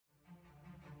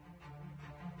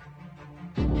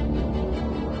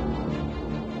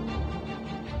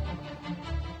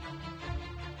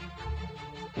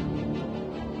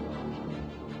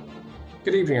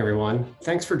Good evening, everyone.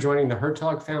 Thanks for joining the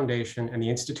Hertog Foundation and the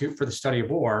Institute for the Study of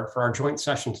War for our joint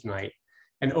session tonight,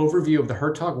 an overview of the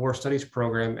Hertog War Studies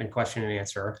program and question and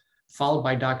answer, followed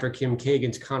by Dr. Kim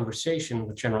Kagan's conversation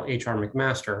with General H.R.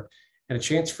 McMaster, and a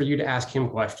chance for you to ask him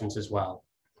questions as well.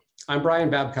 I'm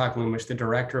Brian Babcock-Loomish, the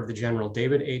director of the General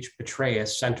David H.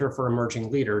 Petraeus Center for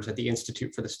Emerging Leaders at the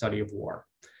Institute for the Study of War.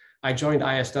 I joined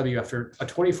ISW after a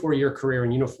 24-year career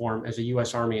in uniform as a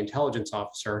U.S. Army intelligence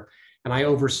officer, and I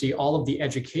oversee all of the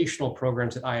educational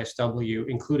programs at ISW,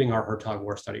 including our Hertog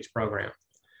War Studies program.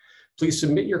 Please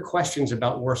submit your questions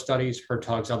about War Studies,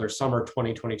 Hertog's other summer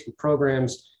 2022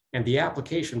 programs, and the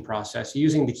application process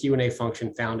using the Q&A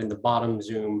function found in the bottom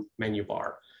Zoom menu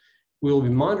bar. We will be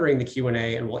monitoring the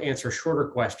Q&A and will answer shorter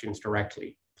questions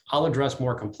directly. I'll address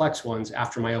more complex ones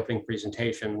after my opening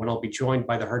presentation when I'll be joined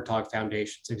by the Hertog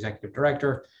Foundation's Executive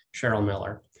Director, Cheryl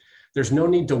Miller. There's no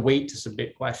need to wait to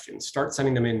submit questions. Start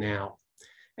sending them in now.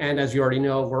 And as you already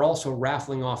know, we're also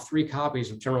raffling off 3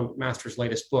 copies of General McMaster's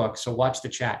latest book, so watch the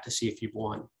chat to see if you've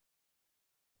won.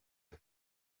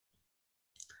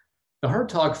 The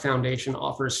Hertog Foundation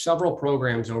offers several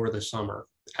programs over the summer.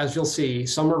 As you'll see,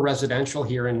 some are residential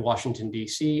here in Washington,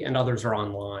 D.C., and others are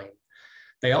online.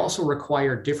 They also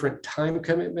require different time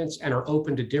commitments and are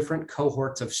open to different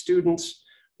cohorts of students,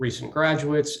 recent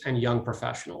graduates, and young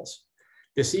professionals.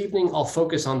 This evening, I'll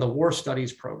focus on the War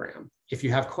Studies program. If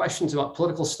you have questions about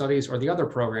political studies or the other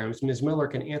programs, Ms. Miller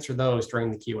can answer those during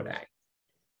the Q&A.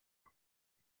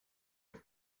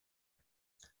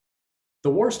 The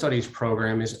War Studies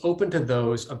program is open to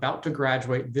those about to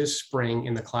graduate this spring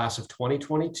in the class of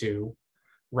 2022,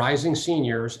 rising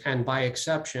seniors, and by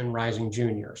exception, rising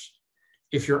juniors.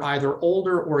 If you're either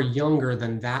older or younger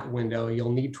than that window,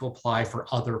 you'll need to apply for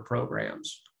other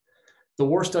programs. The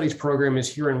War Studies program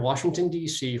is here in Washington,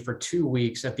 D.C. for 2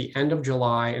 weeks at the end of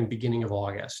July and beginning of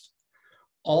August.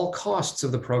 All costs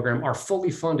of the program are fully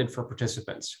funded for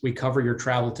participants. We cover your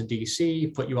travel to D.C.,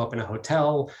 put you up in a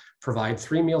hotel, provide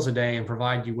 3 meals a day, and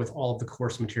provide you with all of the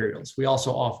course materials. We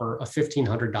also offer a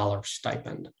 $1,500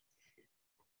 stipend.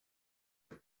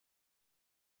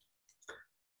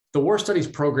 The War Studies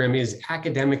program is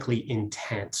academically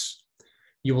intense.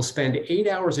 You will spend 8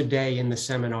 hours a day in the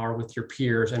seminar with your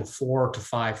peers and 4 to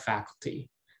 5 faculty.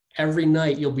 Every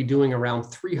night, you'll be doing around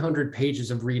 300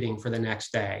 pages of reading for the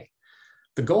next day.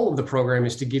 The goal of the program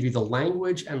is to give you the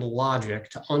language and logic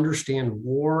to understand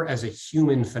war as a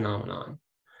human phenomenon.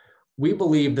 We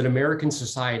believe that American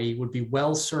society would be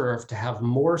well served to have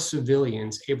more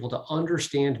civilians able to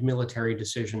understand military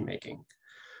decision-making.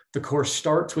 The course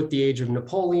starts with the age of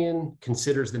Napoleon,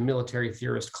 considers the military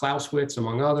theorist Clausewitz,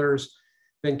 among others,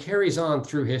 then carries on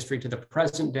through history to the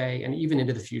present day and even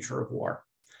into the future of war.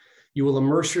 You will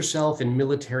immerse yourself in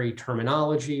military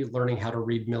terminology, learning how to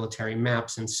read military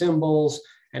maps and symbols,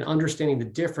 and understanding the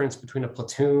difference between a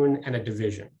platoon and a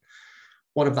division.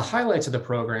 One of the highlights of the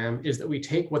program is that we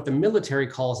take what the military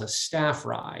calls a staff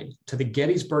ride to the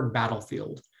Gettysburg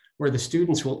battlefield, where the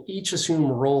students will each assume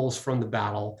roles from the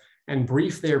battle and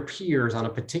brief their peers on a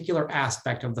particular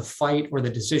aspect of the fight or the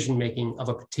decision-making of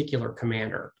a particular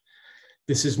commander.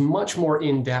 This is much more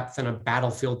in-depth than a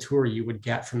battlefield tour you would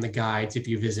get from the guides if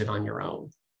you visit on your own.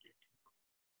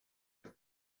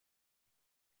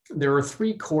 There are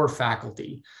 3 core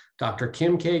faculty, Dr.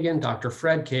 Kim Kagan, Dr.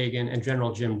 Fred Kagan, and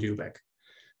General Jim Dubik.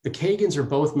 The Kagans are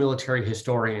both military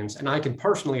historians, and I can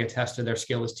personally attest to their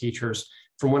skill as teachers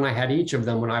from when I had each of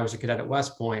them when I was a cadet at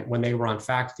West Point when they were on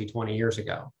faculty 20 years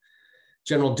ago.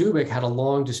 General Dubik had a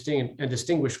long and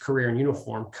distinguished career in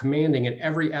uniform, commanding at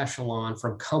every echelon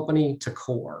from company to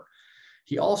corps.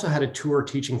 He also had a tour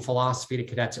teaching philosophy to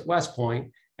cadets at West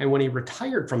Point, and when he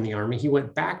retired from the Army, he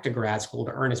went back to grad school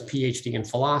to earn his PhD in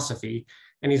philosophy,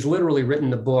 and he's literally written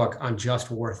the book on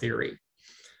just war theory.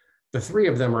 The 3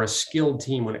 of them are a skilled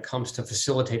team when it comes to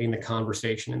facilitating the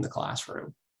conversation in the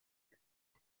classroom.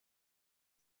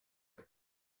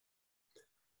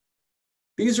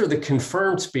 These are the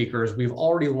confirmed speakers we've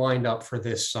already lined up for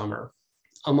this summer.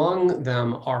 Among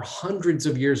them are hundreds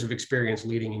of years of experience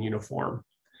leading in uniform.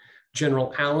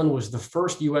 General Allen was the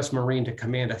first U.S. Marine to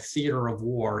command a theater of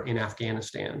war in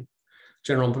Afghanistan.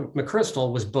 General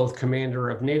McChrystal was both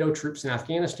commander of NATO troops in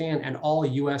Afghanistan and all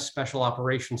U.S. Special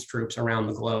Operations troops around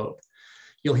the globe.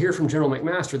 You'll hear from General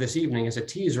McMaster this evening as a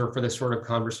teaser for the sort of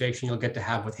conversation you'll get to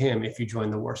have with him if you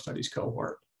join the War Studies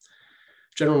cohort.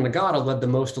 General Nagata led the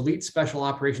most elite special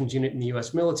operations unit in the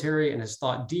US military and has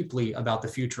thought deeply about the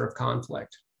future of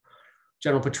conflict.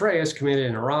 General Petraeus commanded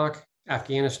in Iraq,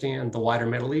 Afghanistan, the wider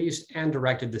Middle East, and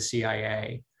directed the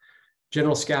CIA.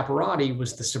 General Scaparrotti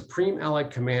was the Supreme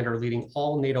Allied Commander leading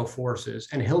all NATO forces,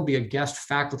 and he'll be a guest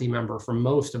faculty member for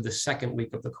most of the second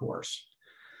week of the course.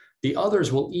 The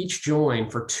others will each join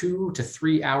for 2 to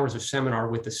 3 hours of seminar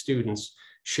with the students,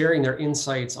 sharing their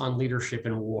insights on leadership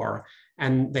in war.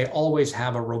 And they always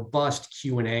have a robust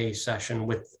Q&A session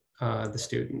with the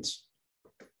students.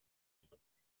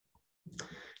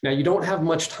 Now, you don't have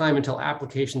much time until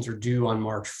applications are due on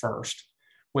March 1st.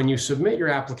 When you submit your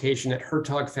application at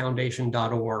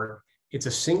hertogfoundation.org, it's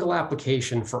a single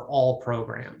application for all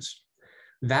programs.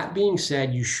 That being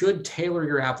said, you should tailor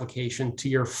your application to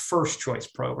your first choice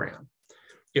program.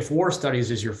 If War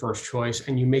Studies is your first choice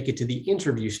and you make it to the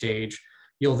interview stage,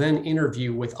 you'll then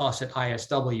interview with us at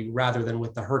ISW rather than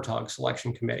with the Hertog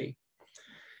Selection Committee.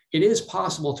 It is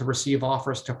possible to receive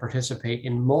offers to participate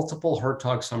in multiple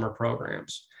Hertog summer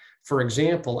programs. For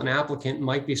example, an applicant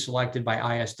might be selected by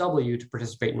ISW to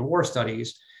participate in War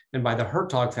Studies and by the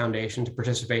Hertog Foundation to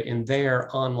participate in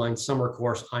their online summer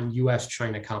course on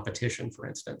US-China competition, for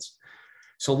instance.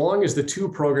 So long as the two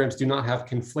programs do not have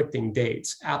conflicting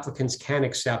dates, applicants can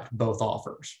accept both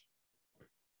offers.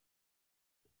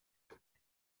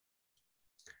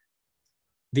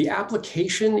 The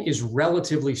application is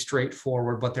relatively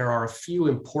straightforward, but there are a few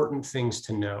important things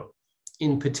to note.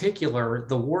 In particular,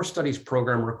 the War Studies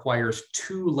program requires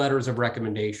 2 letters of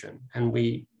recommendation, and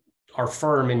we are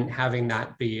firm in having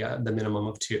that be the minimum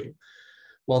of 2,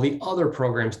 while the other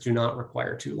programs do not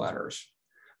require 2 letters.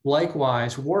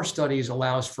 Likewise, War Studies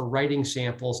allows for writing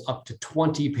samples up to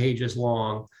 20 pages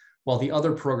long, while the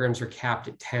other programs are capped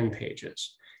at 10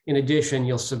 pages. In addition,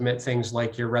 you'll submit things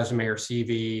like your resume or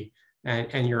CV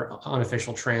and your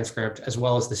unofficial transcript, as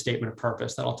well as the statement of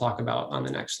purpose that I'll talk about on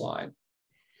the next slide.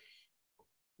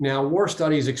 Now, War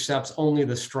Studies accepts only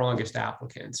the strongest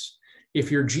applicants. If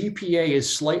your GPA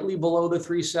is slightly below the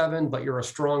 3.7, but you're a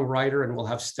strong writer and will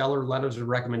have stellar letters of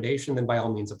recommendation, then by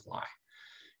all means apply.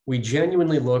 We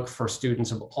genuinely look for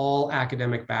students of all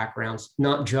academic backgrounds,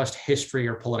 not just history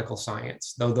or political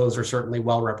science, though those are certainly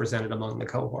well represented among the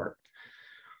cohort.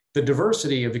 The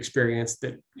diversity of experience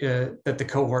that the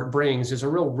cohort brings is a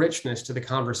real richness to the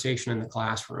conversation in the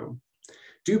classroom.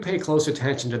 Do pay close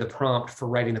attention to the prompt for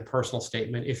writing the personal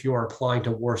statement if you are applying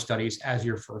to War Studies as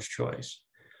your first choice.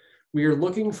 We are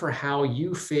looking for how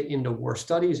you fit into War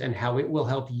Studies and how it will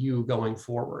help you going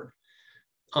forward.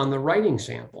 On the writing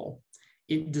sample,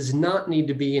 it does not need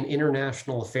to be an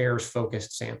international affairs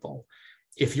focused sample.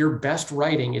 If your best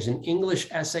writing is an English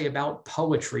essay about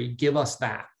poetry, give us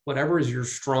that. Whatever is your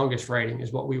strongest writing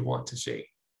is what we want to see.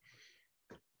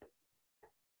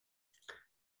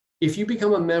 If you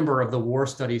become a member of the War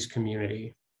Studies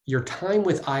community, your time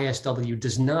with ISW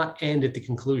does not end at the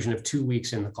conclusion of 2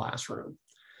 weeks in the classroom.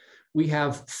 We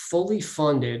have fully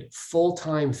funded,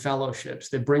 full-time fellowships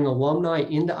that bring alumni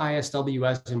into ISW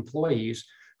as employees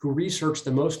who research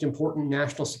the most important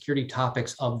national security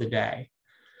topics of the day.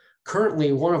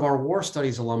 Currently, one of our War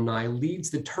Studies alumni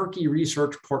leads the Turkey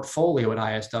research portfolio at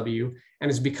ISW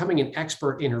and is becoming an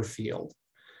expert in her field.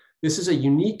 This is a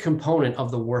unique component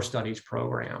of the War Studies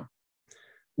program.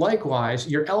 Likewise,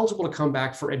 you're eligible to come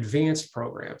back for advanced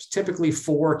programs, typically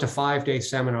 4 to 5 day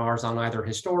seminars on either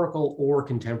historical or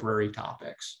contemporary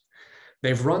topics.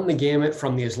 They've run the gamut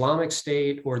from the Islamic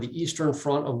State or the Eastern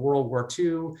Front of World War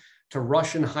II to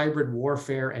Russian hybrid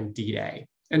warfare and D-Day.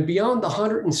 And beyond the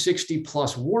 160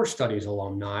 plus War Studies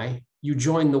alumni, you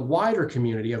join the wider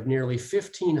community of nearly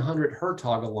 1,500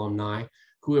 Hertog alumni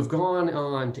who have gone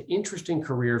on to interesting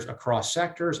careers across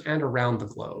sectors and around the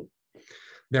globe.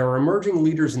 There are emerging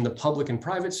leaders in the public and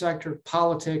private sector,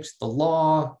 politics, the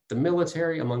law, the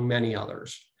military, among many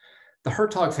others. The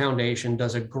Hertog Foundation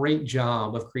does a great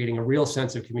job of creating a real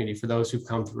sense of community for those who've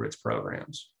come through its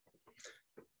programs.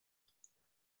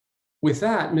 With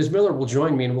that, Ms. Miller will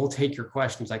join me and we'll take your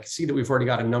questions. I can see that we've already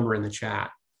got a number in the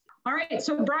chat. All right,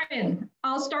 so Brian,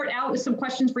 I'll start out with some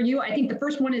questions for you. I think the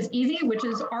first one is easy, which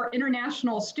is, are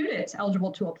international students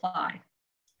eligible to apply?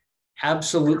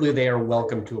 Absolutely, they are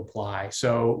welcome to apply.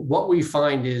 So what we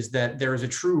find is that there is a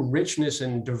true richness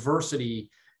and diversity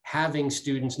having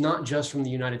students, not just from the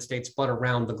United States, but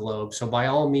around the globe. So by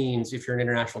all means, if you're an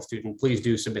international student, please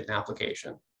do submit an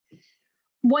application.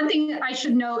 One thing I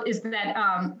should note is that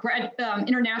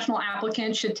international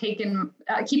applicants should keep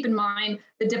in mind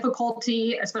the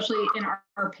difficulty, especially in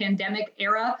our pandemic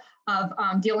era,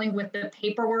 of dealing with the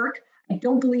paperwork. I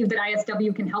don't believe that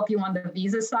ISW can help you on the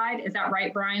visa side. Is that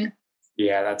right, Brian?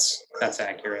 Yeah, that's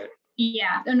accurate.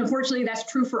 Yeah, and unfortunately,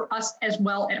 that's true for us as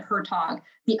well at Hertog.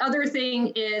 The other thing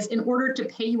is, in order to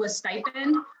pay you a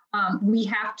stipend, we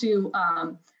have to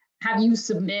have you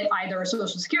submit either a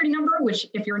social security number, which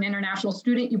if you're an international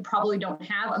student, you probably don't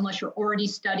have unless you're already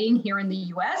studying here in the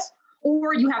US,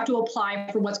 or you have to apply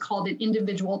for what's called an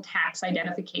individual tax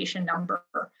identification number.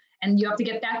 And you have to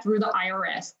get that through the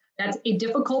IRS. That's a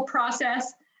difficult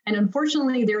process. And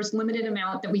unfortunately, there's limited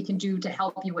amount that we can do to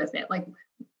help you with it. Like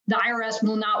the IRS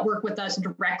will not work with us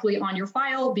directly on your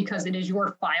file because it is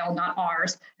your file, not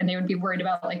ours. And they would be worried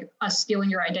about like us stealing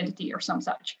your identity or some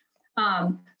such.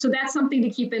 So that's something to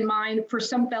keep in mind. For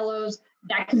some fellows,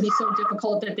 that can be so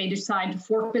difficult that they decide to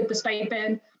forfeit the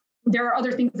stipend. There are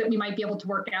other things that we might be able to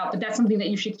work out, but that's something that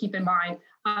you should keep in mind.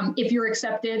 If you're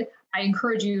accepted, I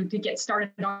encourage you to get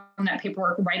started on that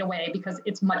paperwork right away because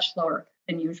it's much slower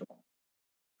than usual.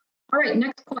 All right,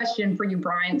 next question for you,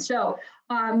 Brian. So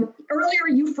earlier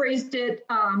you phrased it,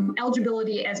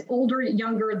 eligibility as older,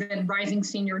 younger than rising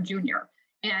senior, junior.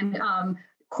 And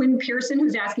Quinn Pearson,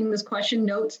 who's asking this question,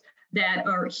 notes that,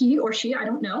 or he or she, I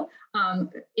don't know,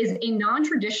 is a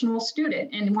non-traditional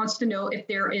student and wants to know if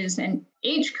there is an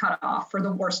age cutoff for the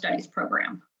War Studies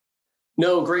program.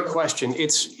 No, great question.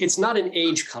 It's not an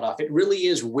age cutoff. It really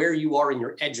is where you are in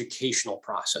your educational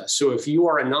process. So if you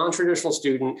are a non-traditional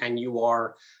student and you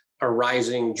are a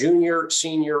rising junior,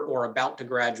 senior, or about to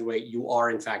graduate, you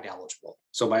are in fact eligible.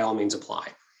 So by all means apply.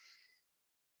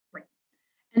 Right.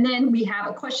 And then we have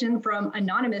a question from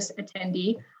anonymous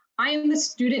attendee. I am a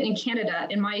student in Canada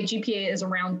and my GPA is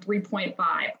around 3.5.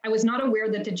 I was not aware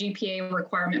that the GPA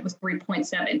requirement was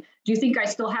 3.7. Do you think I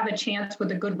still have a chance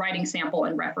with a good writing sample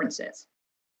and references?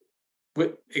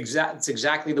 It's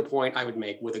exactly the point I would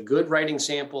make. With a good writing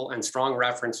sample and strong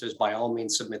references, by all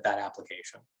means, submit that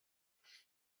application.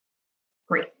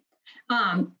 Great.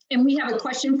 And we have a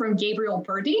question from Gabriel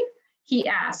Birdie. He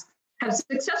asks, have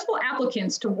successful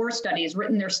applicants to War Studies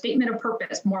written their statement of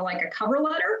purpose more like a cover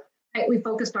letter, tightly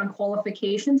focused on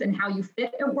qualifications and how you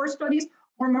fit at War Studies,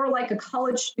 or more like a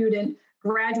college student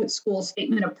graduate school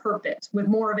statement of purpose with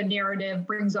more of a narrative,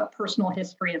 brings up personal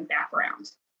history and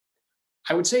backgrounds?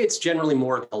 I would say it's generally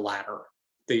more the latter.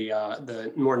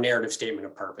 The more narrative statement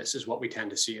of purpose is what we tend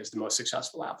to see as the most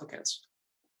successful applicants.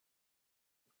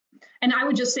 And I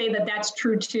would just say that that's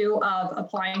true too of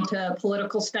applying to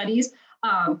political studies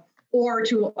or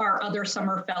to our other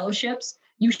summer fellowships.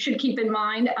 You should keep in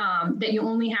mind that you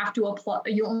only have to apply.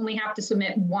 You only have to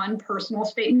submit one personal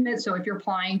statement. So if you're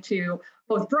applying to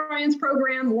both Brian's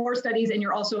program, War Studies, and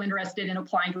you're also interested in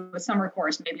applying to a summer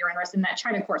course, maybe you're interested in that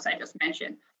China course I just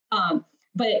mentioned.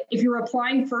 But if you're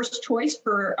applying first choice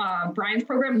for Brian's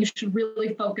program, you should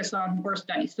really focus on War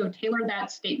Studies. So tailor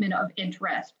that statement of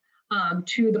interest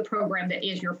to the program that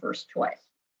is your first choice.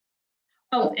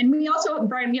 Oh, and we also,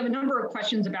 Brian, we have a number of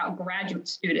questions about graduate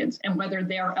students and whether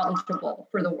they are eligible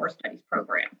for the War Studies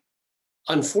program.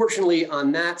 Unfortunately,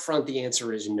 on that front, the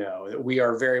answer is no. We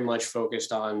are very much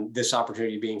focused on this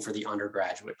opportunity being for the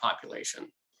undergraduate population.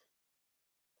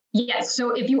 Yes,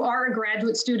 so if you are a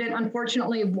graduate student,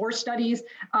 unfortunately, War Studies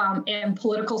and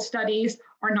political studies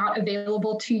are not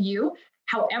available to you.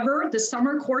 However, the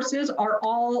summer courses are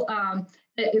all,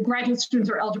 graduate students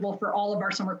are eligible for all of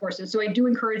our summer courses. So I do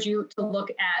encourage you to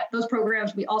look at those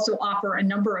programs. We also offer a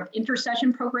number of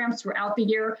intersession programs throughout the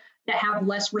year that have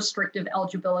less restrictive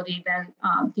eligibility than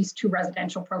these two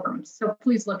residential programs. So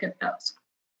please look at those.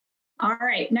 All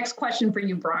right, next question for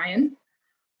you, Brian.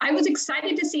 I was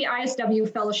excited to see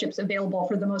ISW fellowships available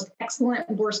for the most excellent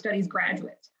War Studies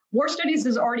graduates. War Studies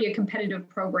is already a competitive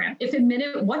program. If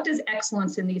admitted, what does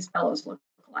excellence in these fellows look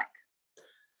like?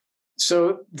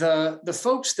 So the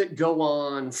folks that go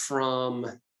on from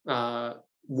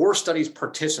War Studies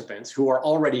participants who are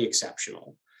already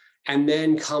exceptional and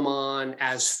then come on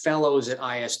as fellows at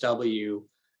ISW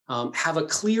have a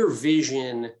clear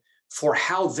vision for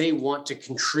how they want to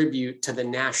contribute to the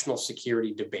national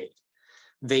security debate.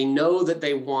 They know that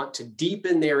they want to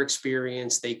deepen their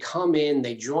experience. They come in,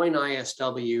 they join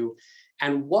ISW,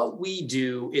 and what we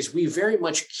do is we very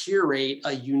much curate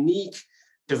a unique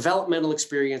developmental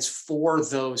experience for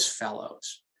those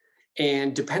fellows.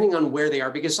 And depending on where they are,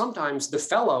 because sometimes the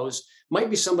fellows might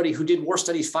be somebody who did War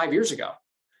Studies 5 years ago,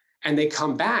 and they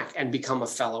come back and become a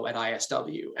fellow at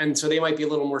ISW. And so they might be a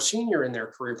little more senior in their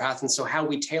career path. And so how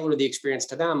we tailor the experience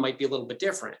to them might be a little bit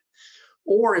different.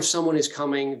 Or if someone is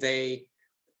coming, they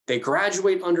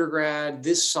graduate undergrad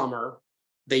this summer,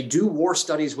 they do War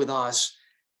Studies with us,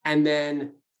 and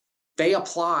then they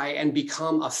apply and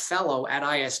become a fellow at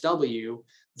ISW.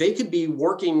 They could be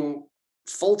working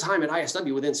full-time at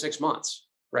ISW within 6 months,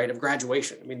 right, of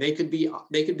graduation. I mean, they could be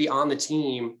on the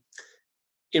team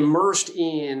immersed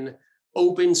in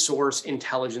open source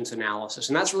intelligence analysis.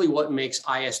 And that's really what makes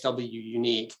ISW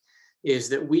unique, is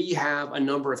that we have a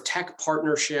number of tech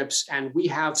partnerships and we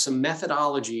have some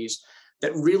methodologies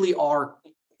that really are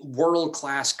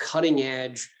world-class,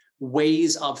 cutting-edge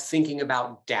ways of thinking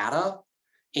about data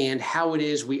and how it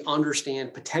is we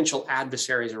understand potential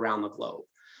adversaries around the globe.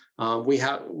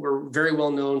 We're very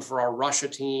well known for our Russia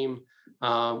team.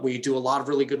 We do a lot of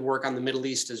really good work on the Middle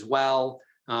East as well.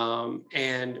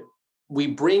 And we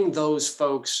bring those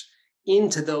folks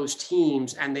into those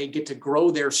teams, and they get to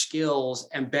grow their skills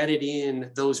embedded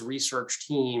in those research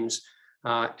teams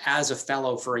as a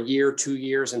fellow for a year, 2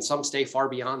 years, and some stay far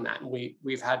beyond that. And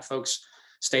we've had folks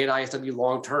stay at ISW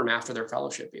long-term after their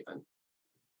fellowship even.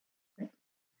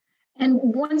 And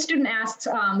one student asks,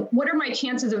 what are my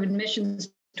chances of admissions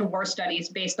to war studies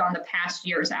based on the past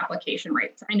year's application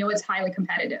rates? I know it's highly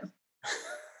competitive.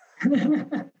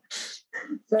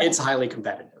 It's highly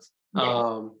competitive.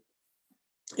 Yeah.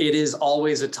 It is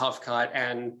always a tough cut,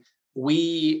 and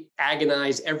we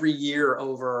agonize every year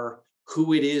over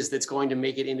who it is that's going to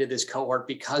make it into this cohort,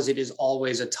 because it is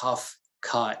always a tough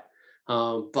cut.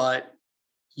 But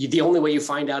the only way you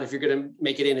find out if you're going to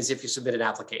make it in is if you submit an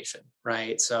application,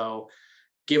 right? So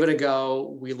give it a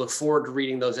go. We look forward to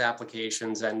reading those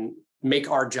applications and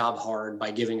make our job hard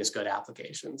by giving us good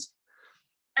applications.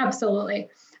 Absolutely.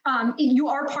 You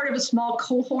are part of a small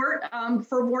cohort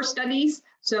for war studies.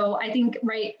 So I think,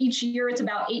 right, each year it's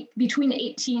about between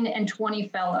 18 and 20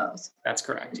 fellows. That's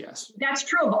correct, yes. That's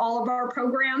true of all of our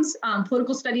programs.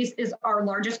 Political studies is our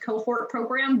largest cohort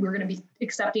program. We're going to be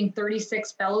accepting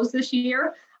 36 fellows this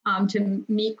year to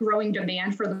meet growing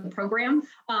demand for the program.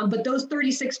 But those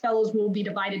 36 fellows will be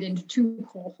divided into two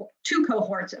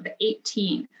cohorts of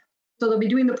 18. So they'll be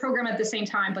doing the program at the same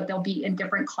time, but they'll be in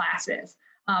different classes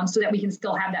so that we can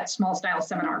still have that small style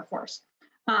seminar course.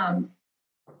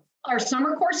 Our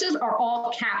summer courses are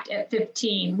all capped at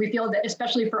 15. We feel that,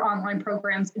 especially for online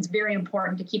programs, it's very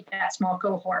important to keep that small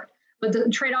cohort. But the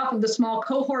trade-off of the small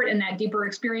cohort and that deeper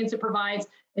experience it provides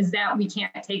is that we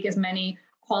can't take as many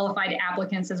qualified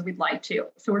applicants as we'd like to.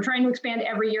 So we're trying to expand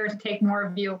every year to take more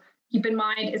of you. Keep in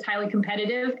mind, it's highly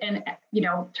competitive, and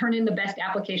turn in the best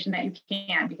application that you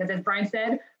can, because as Brian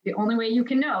said, the only way you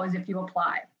can know is if you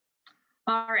apply.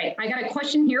 All right, I got a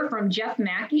question here from Jeff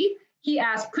Mackey. He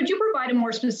asked, could you provide a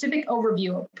more specific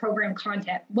overview of program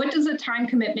content? What does the time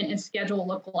commitment and schedule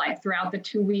look like throughout the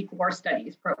 2-week war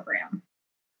studies program?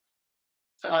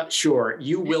 Sure.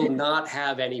 You will not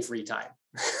have any free time.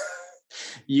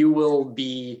 You will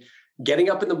be getting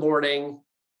up in the morning,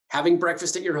 having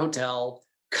breakfast at your hotel,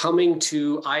 coming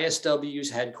to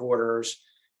ISW's headquarters,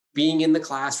 being in the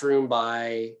classroom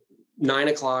by 9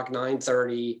 o'clock,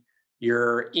 9:30.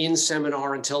 You're in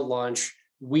seminar until lunch.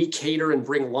 We cater and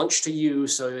bring lunch to you.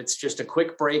 So it's just a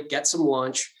quick break, get some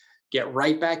lunch, get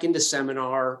right back into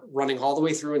seminar, running all the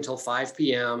way through until 5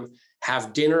 p.m.,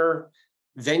 have dinner.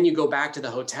 Then you go back to the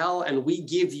hotel, and we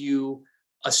give you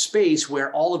a space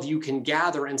where all of you can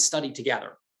gather and study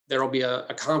together. There will be a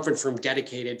conference room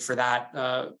dedicated for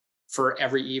that for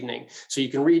every evening. So you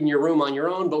can read in your room on your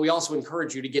own, but we also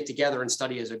encourage you to get together and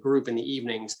study as a group in the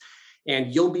evenings.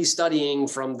 And you'll be studying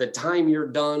from the time you're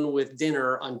done with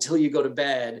dinner until you go to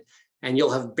bed, and you'll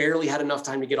have barely had enough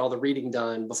time to get all the reading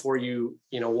done before you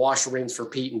wash, rinse,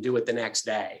 repeat, and do it the next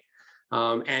day.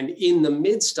 And in the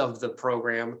midst of the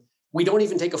program, we don't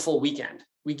even take a full weekend.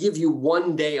 We give you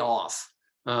 1 day off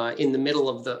in the middle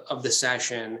of the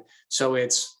session. So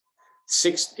it's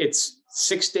 6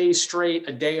 days straight,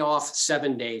 a day off,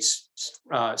 7 days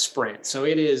sprint. So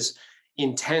it is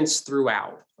intense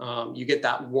throughout. You get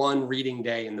that one reading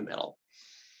day in the middle.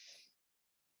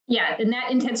 Yeah, and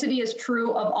that intensity is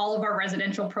true of all of our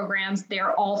residential programs. They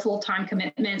are all full-time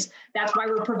commitments. That's why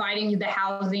we're providing you the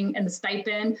housing and the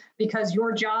stipend, because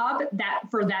your job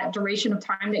for that duration of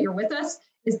time that you're with us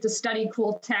is to study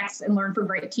cool texts and learn from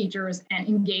great teachers and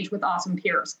engage with awesome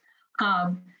peers.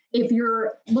 If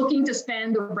you're looking to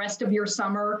spend the rest of your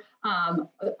summer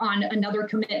on another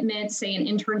commitment, say an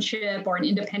internship or an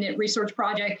independent research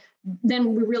project,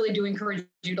 then we really do encourage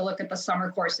you to look at the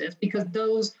summer courses, because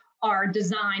those are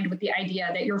designed with the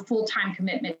idea that your full-time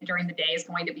commitment during the day is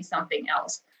going to be something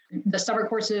else. The summer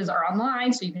courses are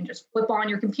online, so you can just flip on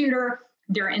your computer.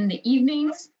 They're in the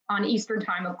evenings on Eastern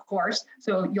time, of course,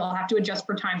 so you'll have to adjust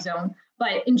for time zone.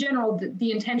 But in general,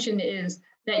 the intention is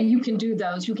that you can do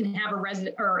those. You can have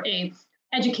a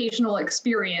educational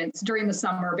experience during the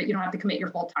summer, but you don't have to commit your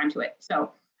full time to it.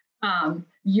 So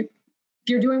if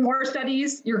you're doing war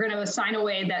studies, you're going to assign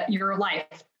away your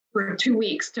life for 2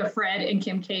 weeks to Fred and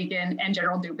Kim Kagan and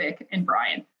General Dubik and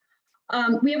Brian.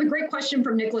 We have a great question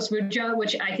from Nicholas Muja,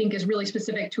 which I think is really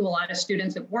specific to a lot of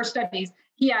students at war studies.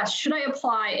 He asked, should I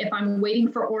apply if I'm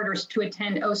waiting for orders to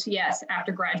attend OCS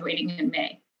after graduating in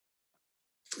May?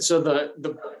 So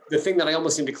the thing that I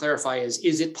almost need to clarify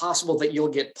is it possible that you'll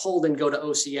get pulled and go to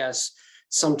OCS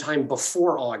sometime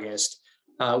before August,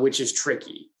 which is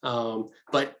tricky.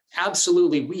 But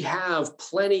absolutely, we have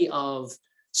plenty of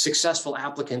successful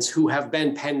applicants who have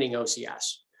been pending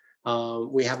OCS.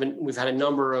 We've had a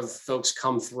number of folks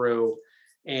come through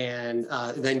and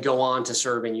then go on to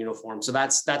serve in uniform. So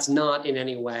that's not in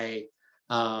any way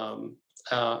a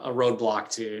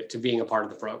roadblock to being a part of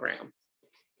the program.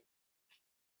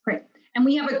 Great. And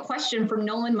we have a question from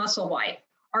Nolan Musselwhite.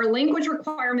 Are language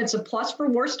requirements a plus for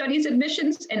war studies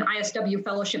admissions and ISW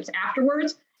fellowships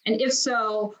afterwards? And if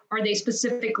so, are they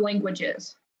specific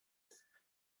languages?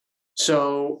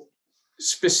 So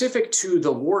specific to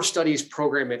the war studies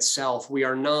program itself, we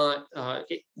are not,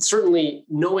 certainly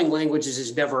knowing languages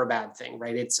is never a bad thing,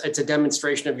 right? It's a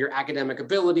demonstration of your academic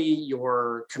ability,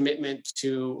 your commitment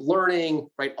to learning,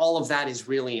 right? All of that is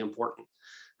really important.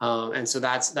 And so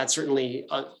that certainly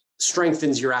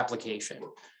strengthens your application.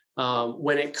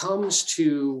 When it comes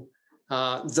to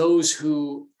those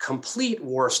who complete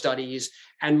war studies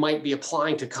and might be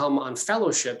applying to come on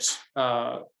fellowships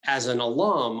as an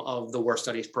alum of the War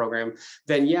Studies program,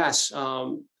 then yes,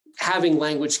 having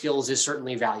language skills is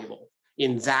certainly valuable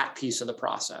in that piece of the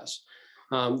process.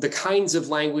 The kinds of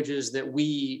languages that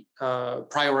we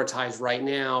prioritize right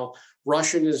now,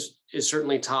 Russian is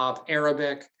certainly top,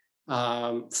 Arabic,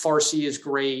 Farsi is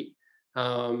great.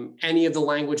 Any of the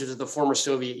languages of the former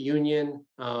Soviet Union,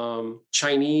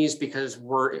 Chinese, because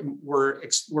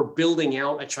we're building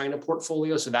out a China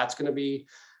portfolio, so that's going to be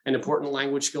an important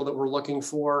language skill that we're looking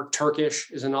for.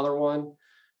 Turkish is another one.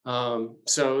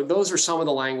 So those are some of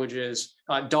the languages.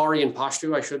 Dari and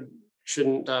Pashto, I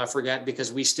shouldn't forget,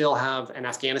 because we still have an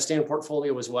Afghanistan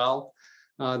portfolio as well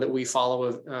that we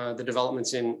follow the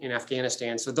developments in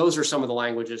Afghanistan. So those are some of the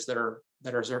languages that are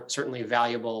certainly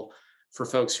valuable for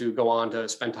folks who go on to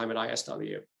spend time at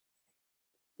ISW.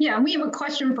 Yeah, we have a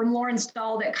question from Lauren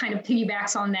Stahl that kind of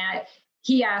piggybacks on that.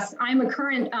 He asks, I'm a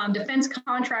current defense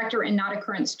contractor and not a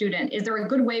current student. Is there a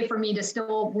good way for me to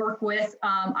still work with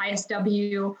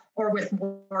ISW or with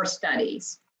war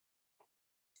studies?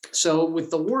 So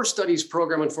with the war studies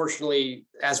program, unfortunately,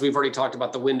 as we've already talked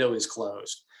about, the window is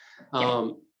closed. Yeah.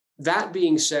 That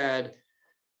being said,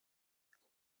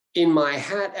 in my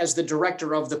hat as the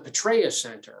director of the Petraeus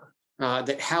Center,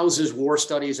 that houses war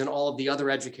studies and all of the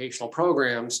other educational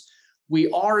programs,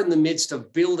 we are in the midst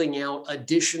of building out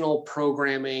additional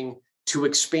programming to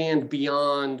expand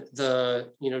beyond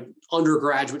the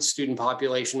undergraduate student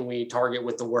population we target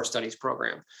with the war studies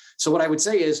program. So what I would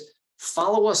say is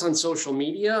follow us on social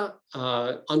media.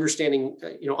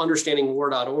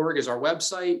 Understandingwar.org is our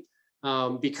website.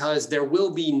 Because there will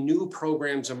be new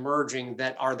programs emerging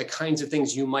that are the kinds of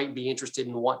things you might be interested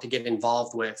in and want to get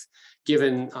involved with,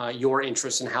 given your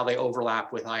interests and how they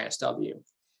overlap with ISW.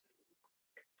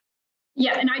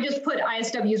 Yeah, and I just put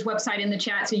ISW's website in the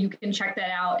chat so you can check that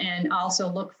out and also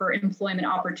look for employment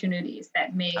opportunities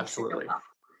that may Absolutely. Show up.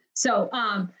 So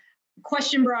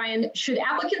question, Brian, should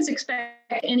applicants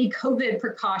expect any COVID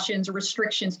precautions or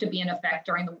restrictions to be in effect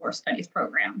during the war studies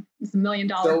program? It's $1 million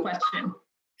question.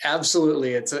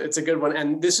 Absolutely. It's a good one.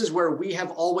 And this is where we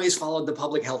have always followed the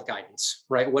public health guidance,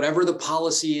 right? Whatever the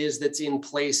policy is that's in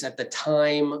place at the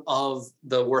time of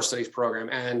the war studies program.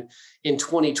 And in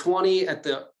 2020, at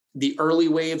the early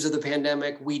waves of the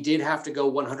pandemic, we did have to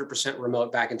go 100%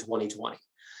 remote back in 2020.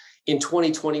 In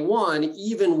 2021,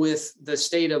 even with the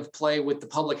state of play with the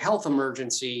public health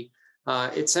emergency,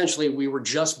 essentially, we were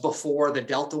just before the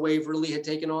Delta wave really had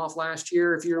taken off last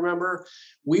year, if you remember.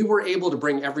 We were able to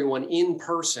bring everyone in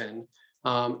person.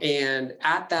 And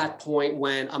at that point,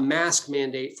 when a mask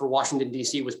mandate for Washington,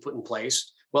 D.C. was put in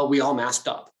place, well, we all masked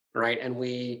up, right? And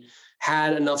we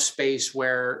had enough space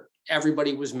where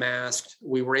everybody was masked.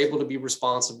 We were able to be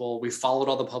responsible. We followed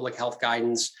all the public health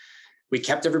guidance. We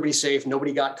kept everybody safe.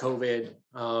 Nobody got COVID.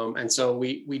 And so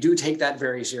we do take that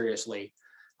very seriously.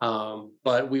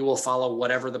 But we will follow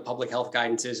whatever the public health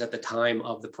guidance is at the time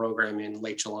of the program in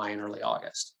late July and early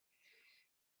August.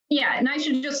 Yeah, and I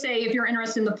should just say, if you're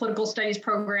interested in the political studies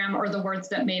program or the words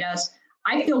that made us,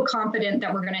 I feel confident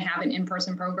that we're going to have an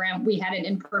in-person program. We had an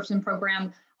in-person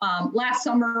program last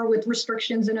summer with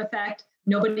restrictions in effect.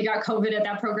 Nobody got COVID at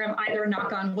that program either,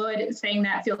 knock on wood. Saying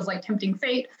that feels like tempting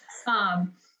fate.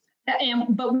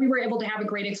 But we were able to have a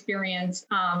great experience,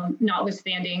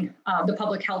 notwithstanding the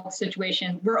public health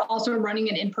situation. We're also running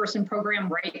an in-person program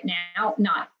right now,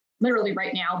 not literally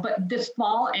right now, but this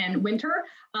fall and winter.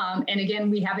 And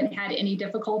again, we haven't had any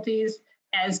difficulties.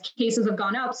 As cases have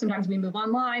gone up, sometimes we move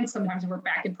online, sometimes we're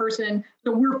back in person.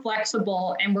 So we're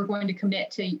flexible and we're going to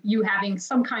commit to you having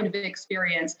some kind of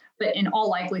experience, but in all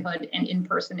likelihood, an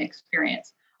in-person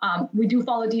experience. We do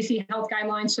follow DC health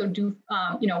guidelines, so do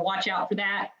watch out for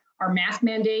that. Our mask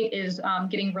mandate is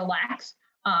getting relaxed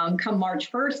come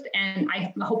March 1st, and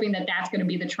I'm hoping that that's going to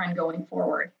be the trend going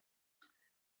forward.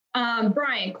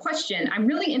 Brian, question. I'm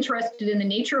really interested in the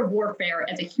nature of warfare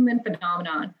as a human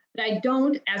phenomenon, but I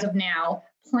don't, as of now,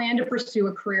 plan to pursue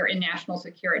a career in national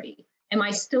security. Am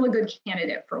I still a good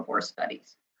candidate for war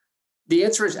studies? The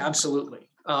answer is absolutely.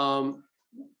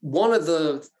 One of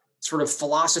the sort of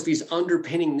philosophies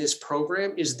underpinning this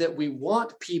program is that we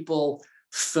want people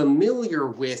familiar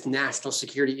with national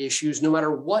security issues, no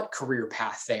matter what career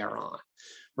path they are on,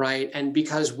 right? And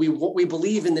because we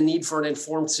believe in the need for an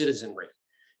informed citizenry.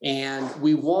 And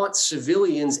we want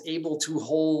civilians able to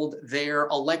hold their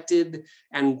elected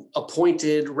and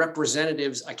appointed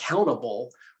representatives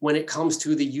accountable when it comes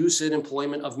to the use and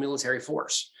employment of military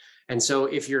force. And so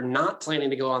if you're not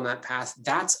planning to go on that path,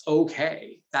 that's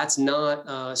okay. That's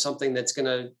not something that's going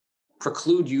to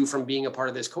preclude you from being a part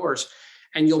of this course.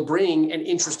 And you'll bring an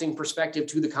interesting perspective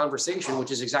to the conversation,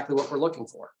 which is exactly what we're looking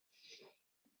for.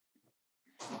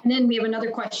 And then we have another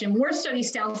question. War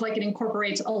studies sounds like it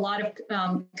incorporates a lot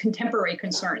of contemporary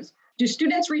concerns. Do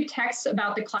students read texts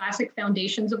about the classic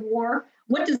foundations of war?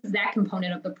 What does that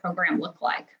component of the program look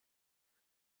like?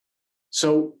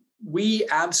 So we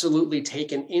absolutely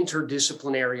take an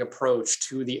interdisciplinary approach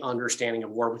to the understanding of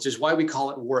war, which is why we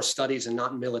call it war studies and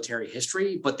not military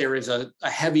history, but there is a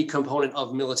heavy component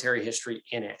of military history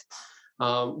in it.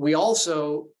 We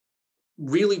also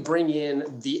really bring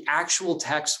in the actual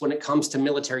text when it comes to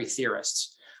military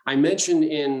theorists. I mentioned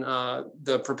in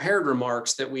the prepared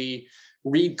remarks that we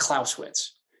read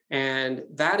Clausewitz, and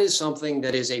that is something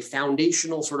that is a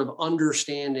foundational sort of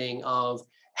understanding of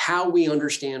how we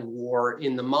understand war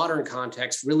in the modern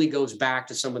context. Really goes back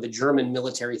to some of the German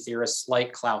military theorists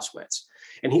like Clausewitz.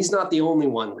 And he's not the only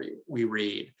one we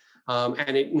read.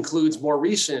 And it includes more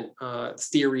recent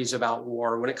theories about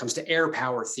war when it comes to air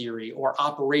power theory or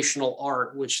operational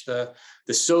art, which the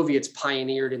Soviets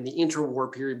pioneered in the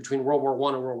interwar period between World War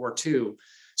I and World War II.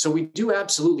 So we do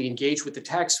absolutely engage with the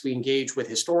text. We engage with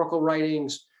historical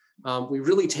writings. We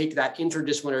really take that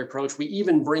interdisciplinary approach. We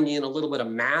even bring in a little bit of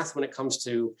math when it comes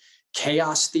to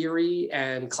chaos theory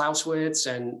and Clausewitz.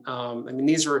 And I mean,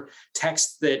 these are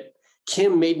texts that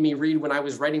Kim made me read when I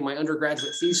was writing my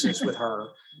undergraduate thesis with her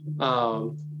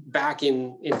back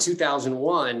in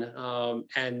 2001.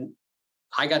 And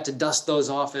I got to dust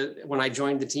those off when I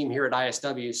joined the team here at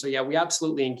ISW. So yeah, we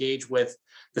absolutely engage with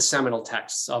the seminal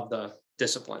texts of the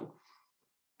discipline.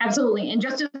 Absolutely. And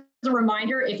just as a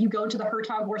reminder, if you go to the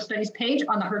Hertog War Studies page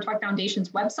on the Hertog Foundation's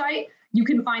website, you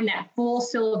can find that full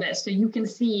syllabus. So you can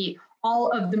see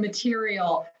all of the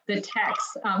material, the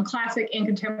texts, classic and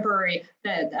contemporary,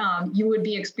 that you would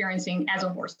be experiencing as a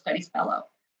War Studies Fellow.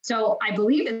 So I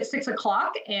believe it's 6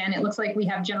 o'clock, and it looks like we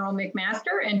have General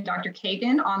McMaster and Dr.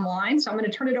 Kagan online. So I'm going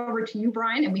to turn it over to you,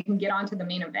 Brian, and we can get on to the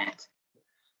main event.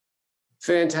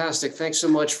 Fantastic. Thanks so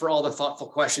much for all the thoughtful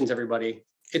questions, everybody.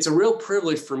 It's a real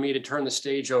privilege for me to turn the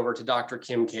stage over to Dr.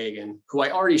 Kim Kagan, who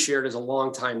I already shared as a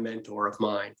longtime mentor of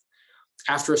mine.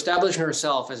 After establishing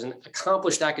herself as an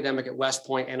accomplished academic at West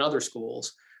Point and other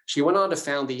schools, she went on to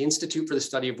found the Institute for the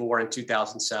Study of War in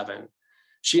 2007.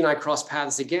 She and I crossed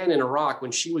paths again in Iraq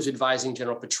when she was advising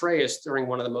General Petraeus during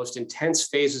one of the most intense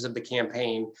phases of the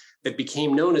campaign that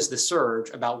became known as the Surge,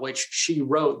 about which she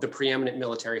wrote the preeminent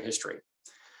military history.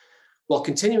 While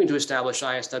continuing to establish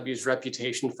ISW's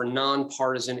reputation for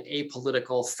nonpartisan,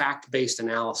 apolitical, fact-based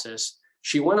analysis,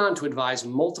 she went on to advise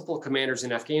multiple commanders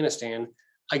in Afghanistan,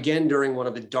 again during one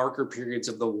of the darker periods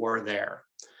of the war there.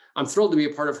 I'm thrilled to be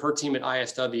a part of her team at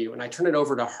ISW, and I turn it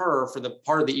over to her for the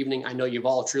part of the evening I know you've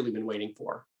all truly been waiting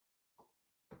for.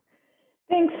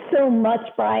 Thanks so much,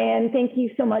 Brian. Thank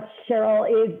you so much, Cheryl.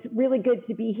 It's really good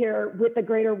to be here with the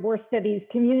Greater War Studies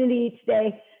community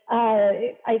today.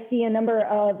 I see a number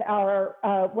of our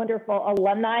wonderful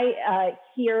alumni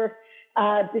here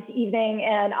this evening,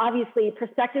 and obviously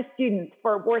prospective students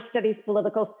for War Studies,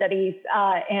 Political Studies,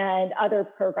 and other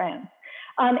programs.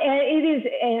 And it is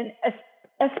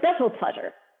a special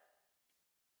pleasure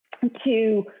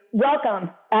to welcome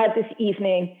this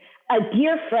evening a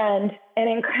dear friend, an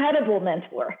incredible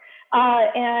mentor,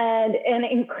 and an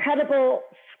incredible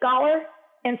scholar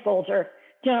and soldier,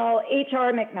 General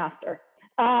H.R. McMaster.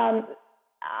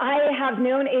 I have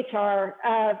known HR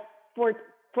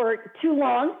for too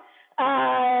long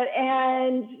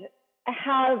and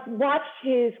have watched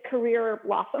his career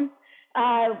blossom.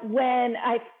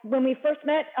 When we first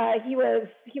met, he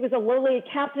was a lowly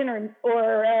captain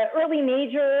or early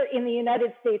major in the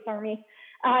United States Army,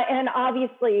 and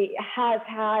obviously has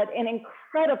had an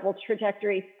incredible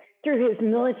trajectory through his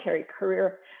military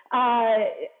career,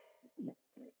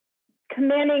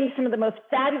 commanding some of the most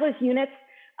fabulous units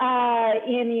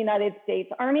in the United States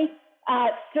Army,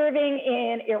 serving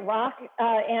in Iraq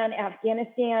and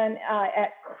Afghanistan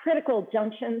at critical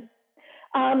junctions.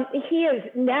 He is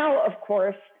now, of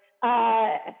course,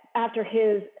 after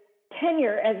his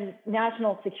tenure as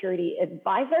National Security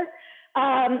Advisor,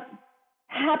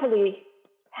 happily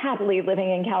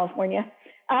living in California.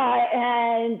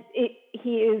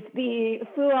 He is the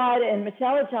Fuad and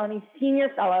Michelle Ajani Senior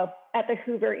Fellow at the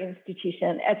Hoover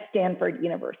Institution at Stanford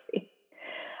University.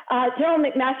 General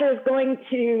McMaster is going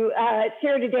to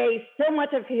share today so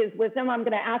much of his wisdom. I'm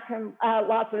going to ask him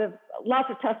lots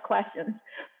of tough questions,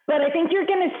 but I think you're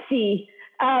going to see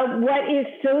what is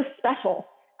so special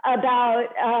about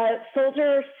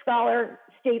soldier, scholar,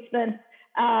 statesman,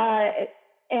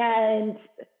 and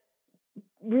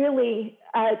really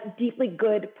a deeply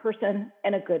good person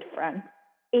and a good friend.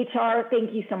 HR,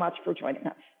 thank you so much for joining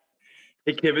us.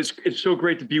 Hey, Kim, it's so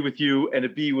great to be with you and to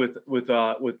be with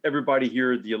everybody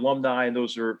here, the alumni, and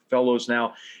those are fellows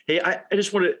now. Hey, I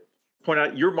just want to point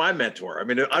out, you're my mentor. I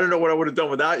mean, I don't know what I would have done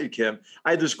without you, Kim.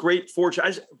 I had this great fortune.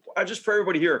 I just for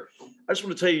everybody here, I just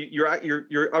want to tell you,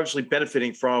 you're obviously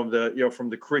benefiting from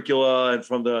the curricula and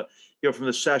from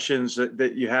the sessions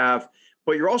that you have,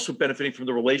 but you're also benefiting from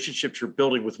the relationships you're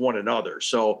building with one another.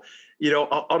 So,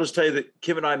 I'll just tell you that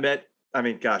Kim and I met, I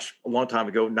mean, gosh, a long time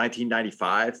ago,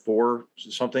 1995, or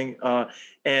something.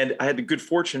 And I had the good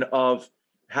fortune of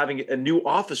having a new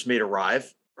office mate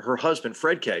arrive, her husband,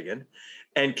 Fred Kagan.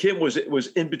 And Kim was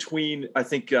in between, I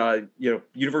think,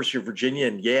 University of Virginia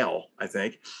and Yale, I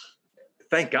think.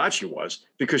 Thank God she was,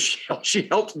 because she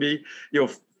helped me,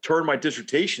 turn my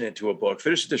dissertation into a book,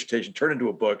 finish the dissertation, turn into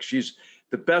a book. She's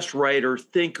the best writer,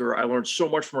 thinker. I learned so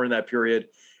much from her in that period.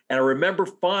 And I remember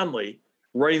fondly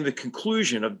writing the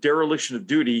conclusion of Dereliction of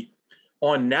Duty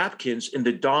on napkins in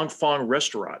the Dong Fong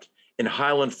restaurant in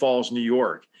Highland Falls, New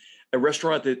York, a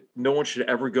restaurant that no one should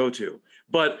ever go to.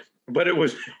 But it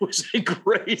was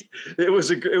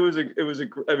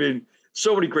I mean,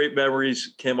 so many great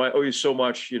memories, Kim. I owe you so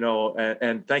much,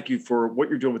 and thank you for what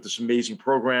you're doing with this amazing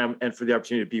program and for the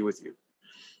opportunity to be with you.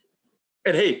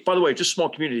 And hey, by the way, just small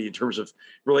community in terms of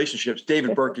relationships.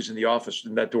 David Burke is in the office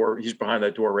in that door. He's behind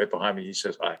that door right behind me. He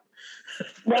says hi.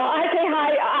 Well, I say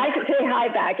hi. I say hi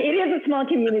back. It is a small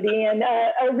community and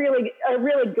a really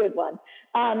good one.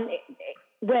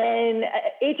 When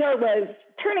HR was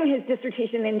turning his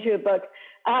dissertation into a book,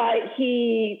 that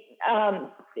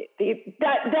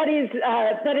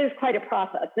is quite a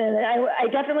process, and I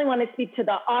definitely want to speak to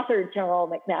the author, General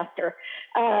McMaster,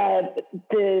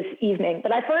 this evening.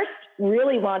 But I first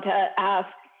really want to ask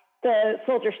the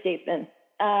soldier statesman,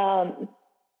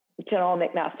 General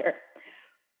McMaster.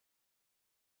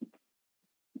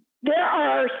 There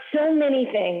are so many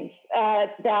things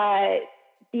that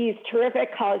these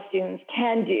terrific college students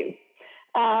can do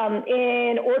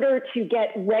in order to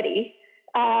get ready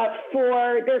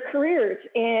for their careers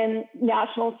in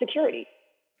national security.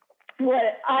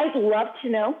 What I'd love to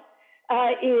know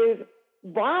is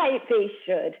why they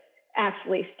should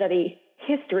actually study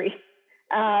history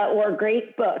or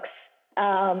great books,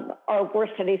 our war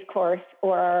studies course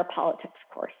or our politics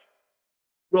course.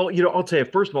 Well, I'll tell you,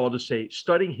 first of all, I'll just say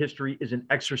studying history is an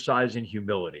exercise in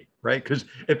humility, right? Because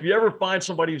if you ever find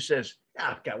somebody who says,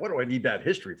 God, what do I need that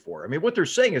history for? I mean, what they're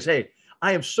saying is, hey,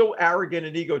 I am so arrogant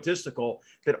and egotistical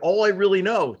that all I really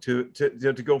know to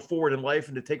go forward in life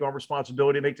and to take on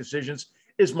responsibility and make decisions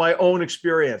is my own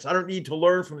experience. I don't need to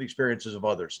learn from the experiences of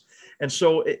others. And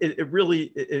so it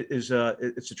really is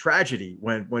it's a tragedy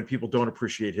when people don't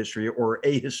appreciate history or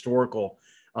ahistorical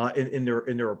in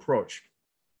their approach.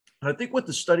 And I think what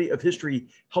the study of history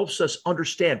helps us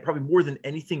understand, probably more than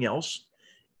anything else,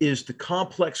 is the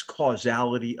complex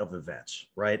causality of events,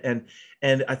 right? And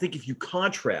I think if you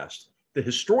contrast the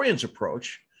historian's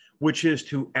approach, which is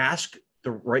to ask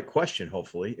the right question,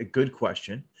 hopefully a good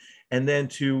question, and then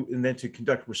to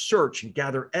conduct research and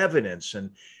gather evidence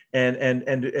and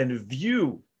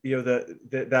view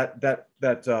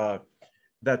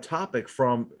that topic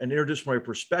from an interdisciplinary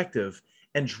perspective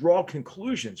and draw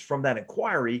conclusions from that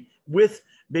inquiry with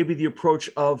maybe the approach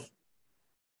of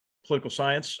political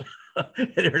science and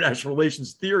international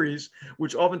relations theories,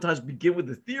 which oftentimes begin with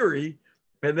the theory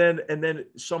and then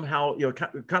somehow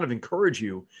kind of encourage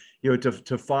you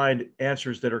to find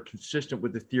answers that are consistent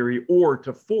with the theory, or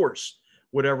to force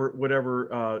whatever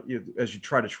as you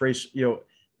try to trace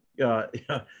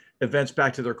events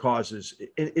back to their causes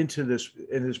in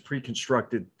this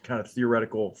pre-constructed kind of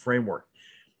theoretical framework.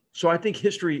 So I think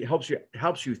history helps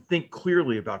you think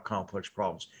clearly about complex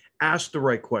problems, ask the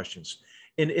right questions,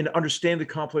 and understand the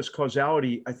complex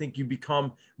causality. I think you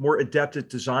become more adept at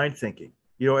design thinking,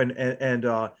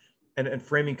 and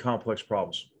framing complex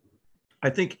problems. I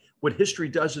think what history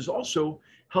does is also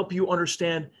help you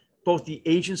understand both the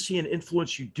agency and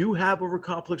influence you do have over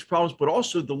complex problems, but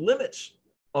also the limits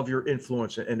of your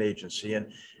influence and agency.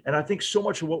 And I think so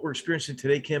much of what we're experiencing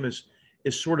today, Kim, is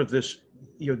sort of this,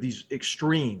 these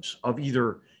extremes of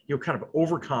either, kind of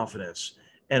overconfidence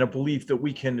and a belief that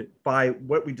we can, by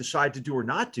what we decide to do or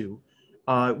not do,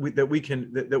 we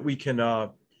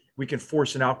can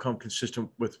force an outcome consistent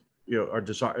with our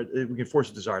desire. We can force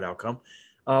a desired outcome,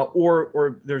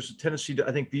 or there's a tendency to,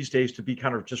 I think these days, to be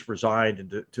kind of just resigned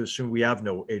and to assume we have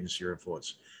no agency or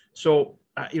influence. So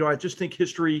I just think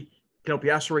history can help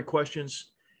you ask the right questions.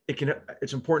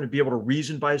 It's important to be able to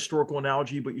reason by historical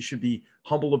analogy, but you should be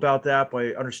humble about that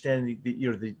by understanding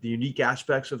the unique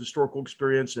aspects of historical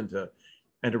experience and to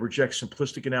reject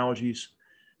simplistic analogies.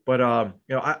 But I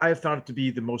have found it to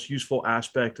be the most useful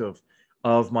aspect of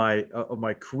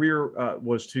my career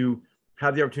was to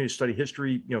have the opportunity to study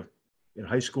history, in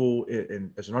high school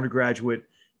and as an undergraduate,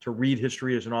 to read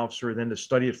history as an officer, then to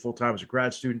study it full time as a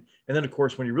grad student, and then of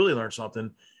course when you really learn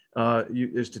something,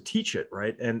 is to teach it,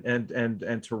 right,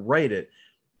 and to write it.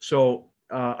 So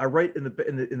I write in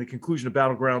the conclusion of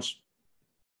Battlegrounds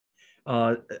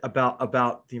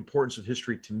about the importance of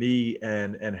history to me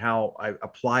and how I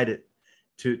applied it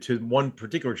to one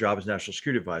particular job as National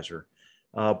Security Advisor,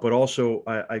 but also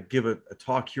I give a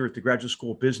talk here at the Graduate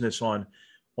School of Business on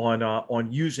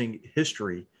using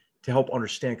history to help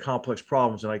understand complex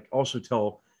problems, and I also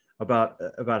tell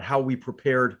about how we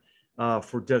prepared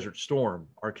for Desert Storm.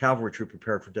 Our cavalry troop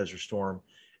prepared for Desert Storm,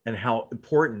 and how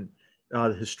important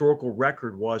the historical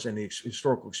record was and the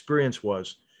historical experience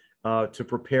was to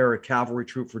prepare a cavalry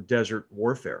troop for desert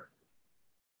warfare.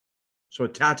 So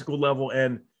at tactical level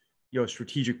and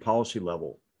strategic policy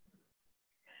level.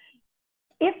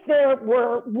 If there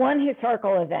were one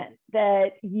historical event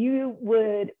that you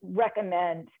would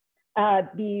recommend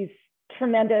these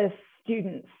tremendous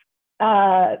students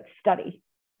study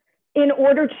in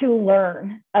order to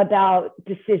learn about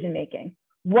decision making,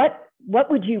 what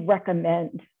would you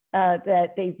recommend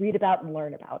that they read about and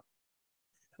learn about?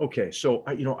 Okay, so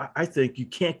I think you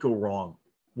can't go wrong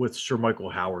with Sir Michael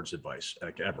Howard's advice,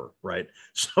 ever, right?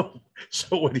 So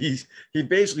what he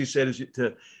basically said is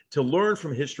to learn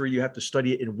from history, you have to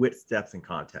study it in width, depth, and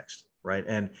context, right?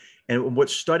 And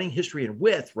what's studying history in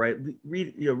width, right?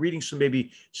 Reading some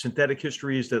maybe synthetic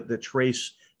histories that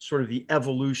trace sort of the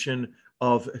evolution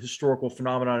of historical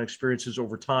phenomenon experiences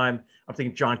over time. I'm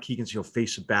thinking John Keegan's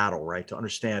Face of Battle, right? To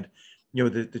understand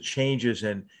the changes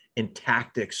in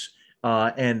tactics.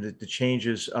 And the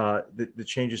changes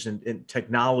in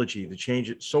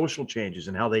technology, social changes,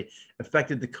 and how they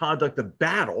affected the conduct of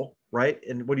battle, right?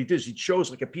 And what he did is he chose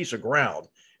like a piece of ground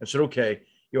and said, okay,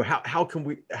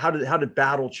 how did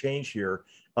battle change here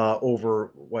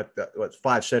over what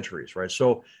 5 centuries, right?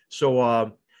 So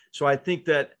I think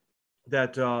that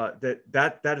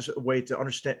is a way to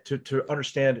understand to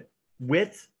understand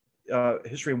width,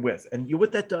 history and width, and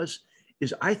what that does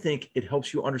is I think it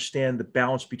helps you understand the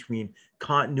balance between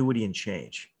continuity and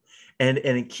change. And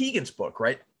in Keegan's book,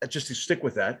 right, just to stick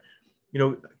with that,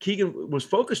 Keegan was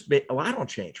focused a lot on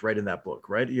change, right, in that book,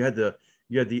 right? You had the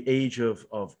age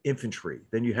of infantry,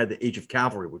 then you had the age of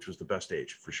cavalry, which was the best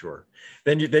age for sure.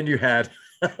 Then you had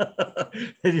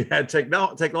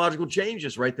technological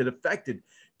changes, right, that affected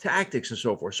tactics and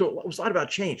so forth. So it was a lot about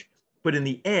change. But in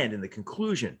the end, in the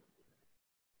conclusion,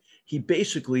 he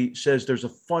basically says there's a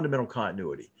fundamental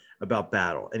continuity about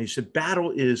battle. And he said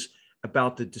battle is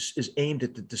aimed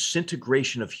at the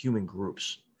disintegration of human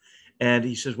groups. And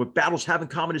he says what battles have in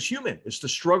common is human. It's the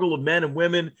struggle of men and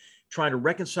women trying to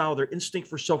reconcile their instinct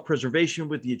for self-preservation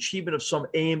with the achievement of some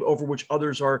aim over which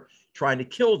others are trying to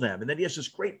kill them. And then he has this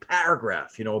great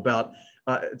paragraph, about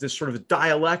this sort of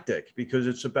dialectic, because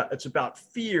it's about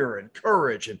fear and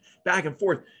courage and back and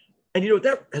forth. And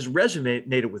that has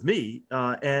resonated with me.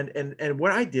 And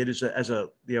what I did is as a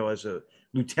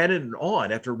lieutenant and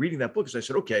on, after reading that book, is I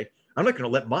said, okay, I'm not going to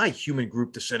let my human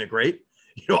group disintegrate.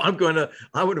 I'm going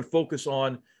to focus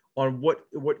on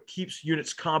what keeps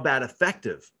units combat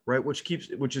effective, right? Which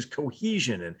is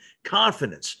cohesion and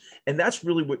confidence. And that's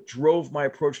really what drove my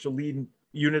approach to leading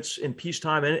units in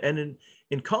peacetime and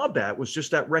in combat, was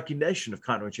just that recognition of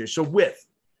continuity. So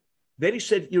then he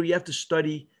said, you have to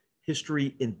study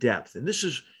history in depth. And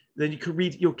then you could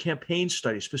read, campaign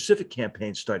studies, specific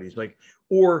campaign studies,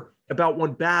 or about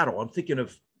one battle. I'm thinking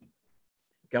of,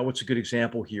 what's a good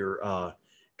example here?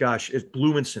 It's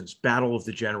Blumenstein's Battle of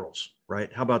the Generals,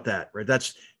 right? How about that, right?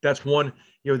 That's one,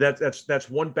 that's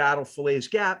one battle, Falaise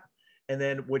Gap. And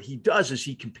then what he does is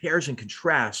he compares and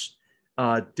contrasts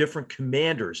different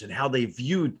commanders and how they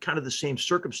viewed kind of the same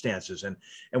circumstances,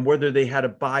 and whether they had a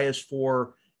bias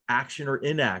for action or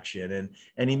inaction.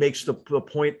 And he makes the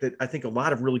point that I think a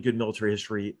lot of really good military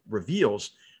history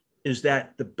reveals, is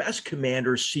that the best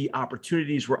commanders see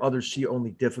opportunities where others see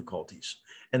only difficulties,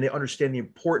 and they understand the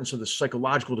importance of the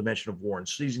psychological dimension of war and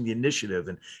seizing the initiative.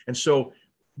 And so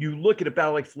you look at a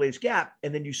battle like Falaise Gap,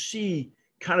 and then you see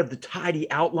kind of the tidy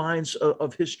outlines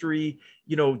of history,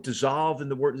 dissolve in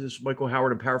the words of Michael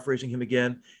Howard. I'm paraphrasing him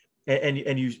again.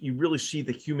 And you really see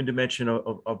the human dimension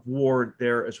of war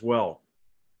there as well.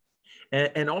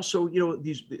 And also,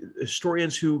 these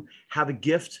historians who have a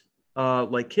gift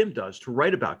like Kim does to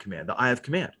write about command, the eye of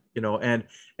command, and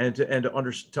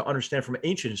to understand from an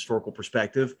ancient historical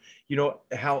perspective,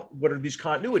 what are these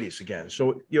continuities again?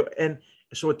 So, and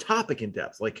so a topic in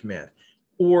depth like command,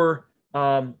 or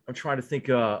I'm trying to think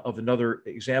of another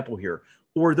example here,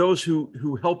 or those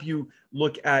who help you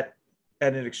look at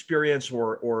an experience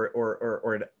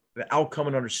or an outcome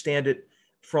and understand it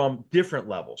from different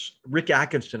levels. Rick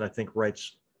Atkinson, I think,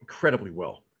 writes incredibly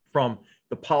well from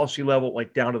the policy level,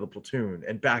 like down to the platoon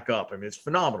and back up. I mean, it's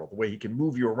phenomenal the way he can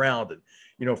move you around,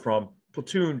 and from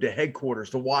platoon to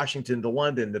headquarters to Washington to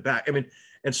London to back. I mean,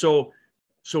 and so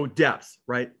depth,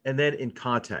 right? And then in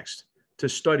context, to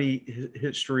study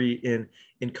history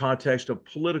in context of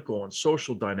political and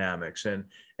social dynamics and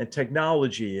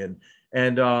technology and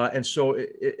so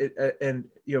an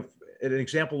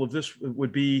example of this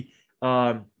would be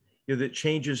the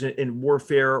changes in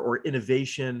warfare or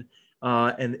innovation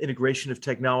and the integration of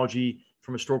technology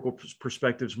from historical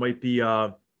perspectives might be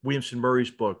Williamson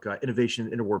Murray's book, Innovation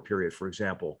in the Interwar Period, for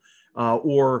example,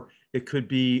 or it could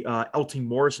be Elting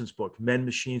Morrison's book, Men,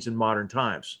 Machines in Modern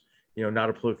Times. Not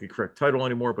a politically correct title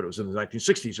anymore, but it was in the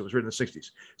 1960s. It was written in the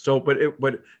 60s. So,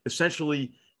 but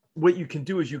essentially, what you can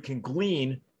do is you can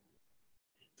glean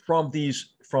from this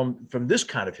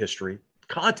kind of history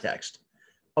context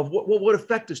of what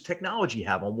effect does technology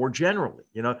have on war generally?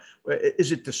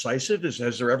 Is it decisive?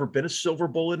 Has there ever been a silver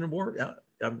bullet in war?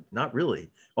 Not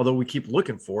really. Although we keep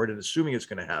looking for it and assuming it's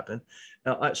going to happen.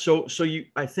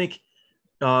 I think.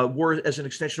 War as an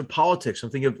extension of politics.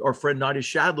 I'm thinking of our friend Nadia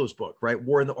Shadlow's book, right?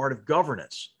 War in the Art of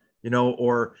Governance,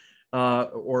 or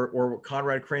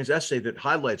Conrad Crane's essay that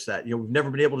highlights that. We've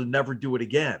never been able to never do it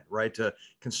again, right? To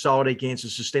consolidate gains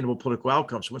and sustainable political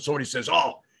outcomes. When somebody says,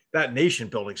 "Oh, that nation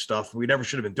building stuff, we never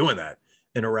should have been doing that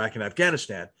in Iraq and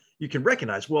Afghanistan," you can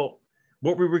recognize, well,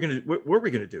 what were we going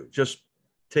to do? Just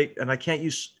take, and can I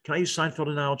use Seinfeld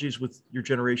analogies with your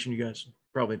generation, you guys?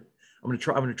 Probably. I'm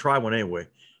going to try one anyway.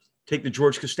 Take the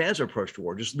George Costanza approach to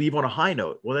war. Just leave on a high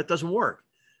note. Well, that doesn't work,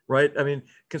 right? I mean,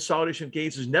 consolidation of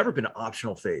gains has never been an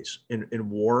optional phase in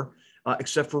war,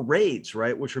 except for raids,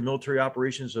 right? Which are military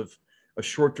operations of a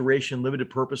short duration, limited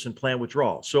purpose, and planned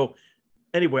withdrawal. So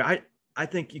anyway, I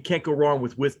think you can't go wrong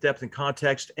with depth and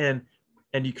context. And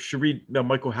you should read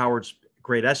Michael Howard's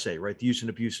great essay, right? The Use and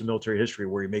Abuse of Military History,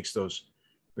 where he makes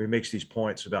these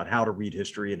points about how to read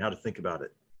history and how to think about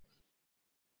it.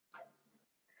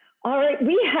 All right,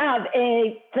 we have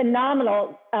a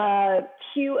phenomenal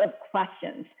queue of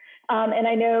questions. And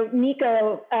I know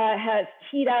Nico has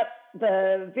teed up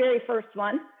the very first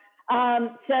one.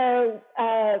 So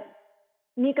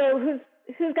Nico,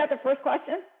 who's got the first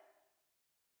question?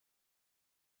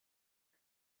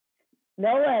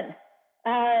 Nolan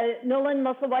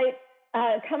Musselwhite,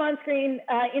 come on screen,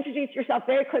 introduce yourself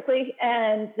very quickly,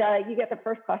 and you get the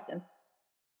first question.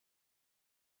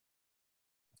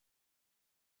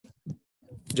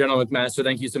 General McMaster,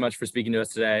 thank you so much for speaking to us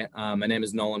today. My name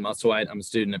is Nolan Musselwhite. I'm a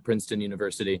student at Princeton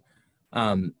University.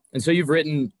 And so you've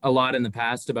written a lot in the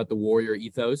past about the warrior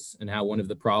ethos and how one of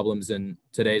the problems in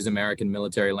today's American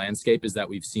military landscape is that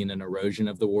we've seen an erosion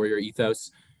of the warrior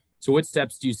ethos. So what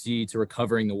steps do you see to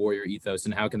recovering the warrior ethos,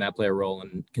 and how can that play a role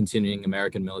in continuing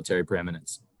American military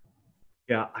preeminence?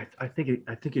 Yeah, I think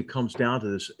it comes down to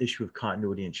this issue of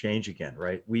continuity and change again,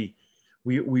 right? We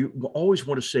always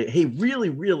want to say, hey, really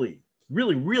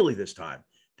this time,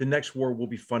 the next war will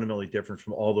be fundamentally different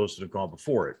from all those that have gone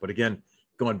before it. But again,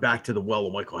 going back to the well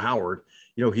of Michael Howard,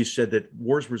 he said that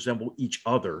wars resemble each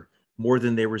other more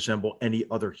than they resemble any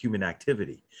other human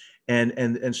activity.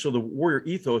 And so the warrior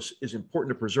ethos is important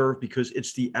to preserve because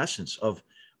it's the essence of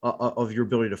your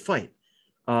ability to fight.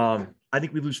 I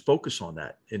think we lose focus on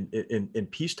that in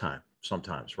peacetime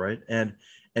sometimes, right? And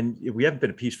we haven't been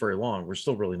at peace very long. We're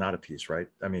still really not at peace, right?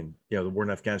 I mean, the war in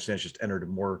Afghanistan has just entered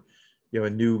a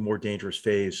new, more dangerous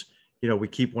phase. We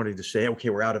keep wanting to say, okay,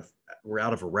 we're out of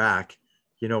Iraq.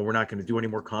 We're not going to do any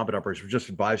more combat operations. We're just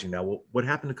advising now. Well, what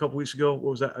happened a couple of weeks ago?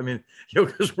 What was that? I mean,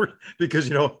 because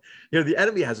the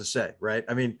enemy has a say, right?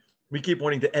 I mean, We keep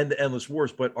wanting to end the endless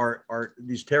wars, but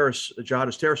these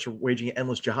jihadist terrorists are waging an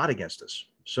endless jihad against us.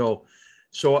 So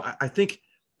I think,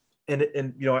 and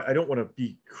I don't want to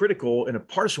be critical in a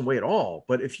partisan way at all,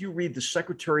 but if you read the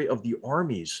Secretary of the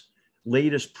Army's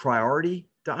latest priority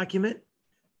document,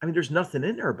 I mean, there's nothing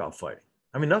in there about fighting.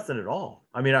 I mean, nothing at all.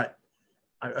 I mean,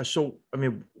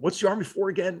 what's the Army for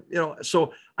again?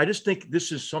 So I just think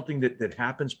this is something that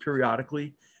happens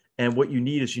periodically, and what you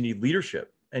need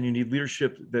leadership. And you need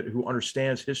leadership who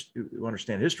understand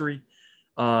history,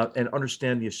 and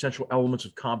understand the essential elements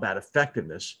of combat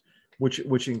effectiveness, which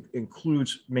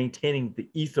includes maintaining the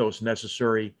ethos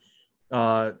necessary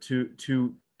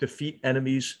to defeat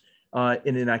enemies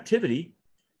in an activity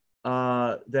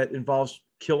that involves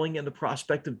killing and the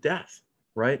prospect of death,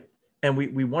 right? And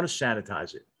we want to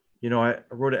sanitize it. I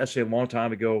wrote an essay a long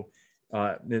time ago,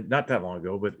 not that long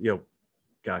ago, but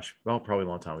probably a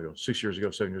long time ago, 6 years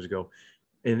ago, 7 years ago,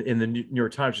 in the New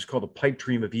York Times. It's called "The Pipe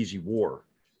Dream of Easy War,"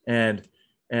 and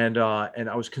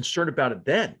I was concerned about it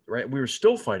then. Right, we were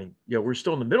still fighting. We were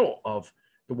still in the middle of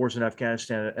the wars in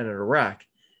Afghanistan and in Iraq,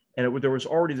 and there was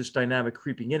already this dynamic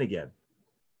creeping in again.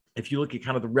 If you look at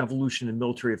kind of the revolution in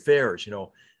military affairs,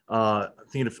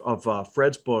 thinking of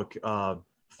Fred's book,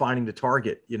 "Finding the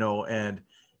Target," and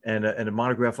a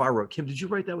monograph I wrote. Kim, did you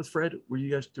write that with Fred? Were you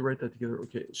guys to write that together?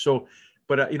 Okay, so,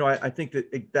 but I think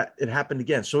that it happened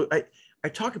again. So I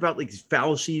talk about like these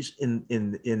fallacies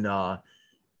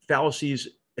fallacies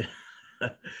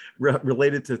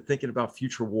related to thinking about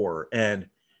future war. And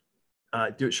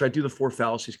should I do the 4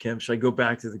 fallacies, Kim? Should I go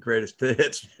back to the greatest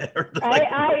hits?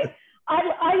 I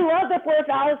love the 4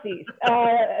 fallacies.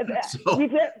 We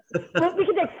can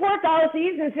take 4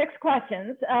 fallacies and 6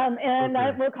 questions, and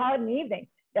okay. We'll call it an evening.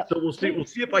 Yep. So we'll see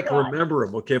if I can remember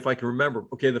them. Okay, if I can remember.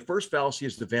 Okay, the first fallacy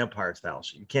is the vampire's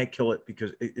fallacy. You can't kill it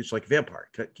because it's like a vampire.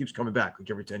 It keeps coming back like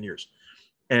every 10 years.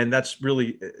 And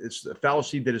it's a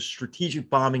fallacy that is strategic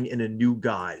bombing in a new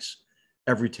guise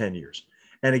every 10 years.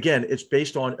 And again, it's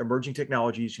based on emerging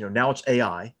technologies. Now it's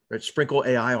AI, right? Sprinkle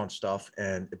AI on stuff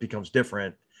and it becomes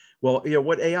different. Well,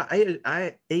 what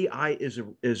AI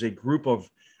is a group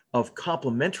of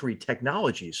complementary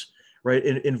technologies, right?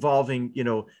 Involving,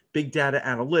 big data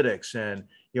analytics and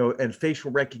facial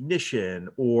recognition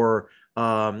or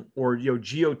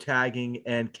geotagging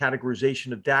and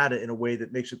categorization of data in a way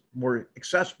that makes it more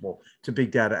accessible to big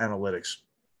data analytics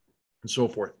and so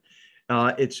forth.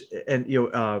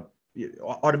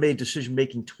 Automated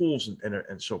decision-making tools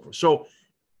and so forth. So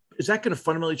is that going to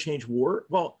fundamentally change war?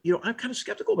 Well, I'm kind of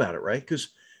skeptical about it, right?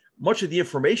 Because much of the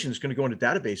information that's going to go into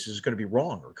databases is going to be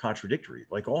wrong or contradictory,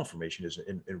 like all information is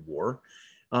in war.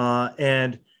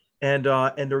 And there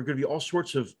are going to be all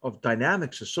sorts of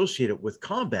dynamics associated with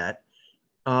combat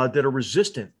that are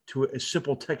resistant to a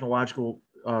simple technological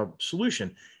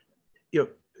solution.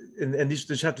 And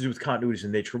these have to do with continuities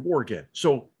in the nature of war again.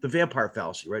 So the vampire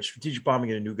fallacy, right? Strategic bombing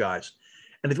in a new guise.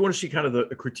 And if you want to see kind of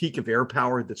a critique of air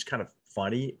power that's kind of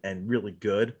funny and really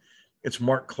good, it's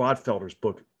Mark Clodfelder's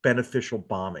book, Beneficial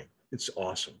Bombing. It's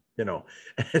awesome, and the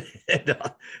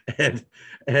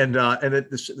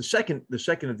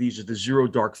second of these is the zero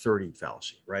dark 30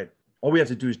 fallacy, right? All we have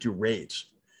to do is do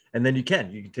raids, and then you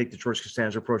can take the George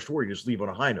Costanza approach to war. You just leave on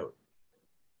a high note,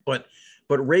 but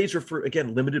raids are for,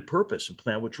 again, limited purpose and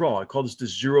planned withdrawal. I call this the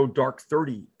zero dark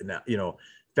 30 in that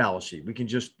fallacy. We can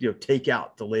just take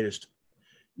out the latest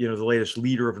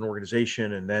leader of an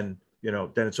organization, and then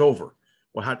then it's over.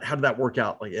 Well, how did that work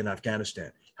out, like in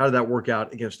Afghanistan? How did that work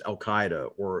out against Al Qaeda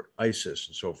or ISIS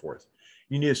and so forth?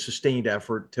 You need a sustained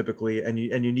effort typically, and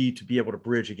you need to be able to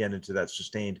bridge again into that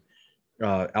sustained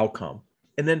outcome.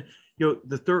 And then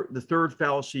the third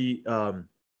fallacy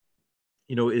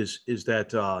is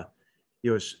that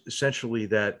essentially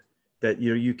that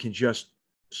you can just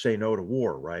say no to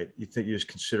war, right? You just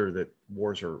consider that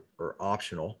wars are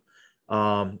optional.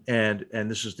 And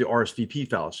this is the RSVP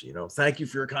fallacy. Thank you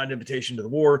for your kind invitation to the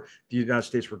war. The United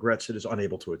States regrets it is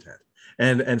unable to attend,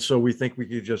 and so we think we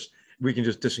can just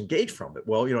disengage from it.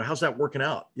 Well, how's that working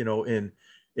out? In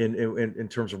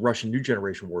terms of Russian new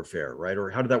generation warfare, right? Or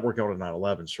how did that work out on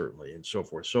 9/11, certainly, and so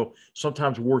forth. So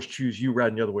sometimes wars choose you rather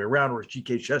than the other way around. Or as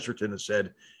G.K. Chesterton has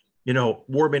said,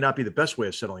 war may not be the best way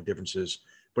of settling differences,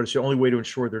 but it's the only way to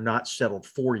ensure they're not settled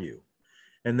for you.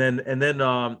 And then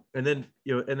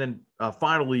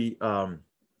finally,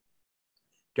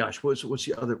 what's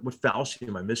the other? What fallacy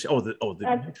am I missing? The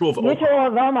mutual of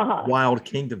Omaha. Wild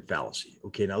Kingdom fallacy.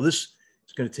 Okay, now this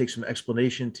is going to take some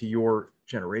explanation to your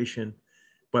generation,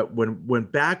 but when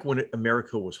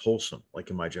America was wholesome,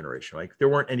 like in my generation, like there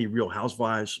weren't any Real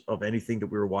Housewives of anything that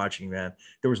we were watching, man.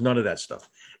 There was none of that stuff.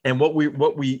 And what we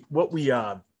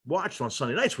watched on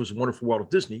Sunday nights was Wonderful World of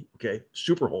Disney. Okay,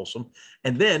 super wholesome.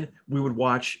 And then we would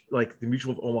watch like the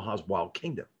Mutual of Omaha's Wild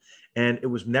Kingdom, and it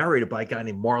was narrated by a guy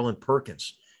named Marlon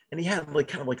Perkins. And he had like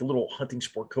kind of like a little hunting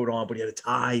sport coat on, but he had a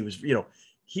tie. He was,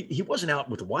 he wasn't out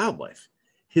with the wildlife.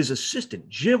 His assistant,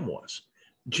 Jim was.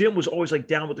 Jim was always like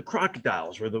down with the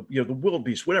crocodiles or the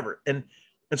wildebeest, whatever. And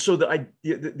so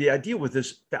the idea with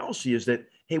this fallacy is that,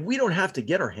 hey, we don't have to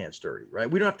get our hands dirty, right?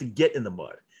 We don't have to get in the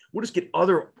mud. We'll just get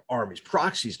other armies,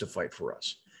 proxies to fight for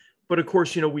us. But of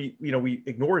course, we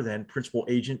ignore then principal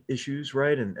agent issues,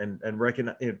 right? And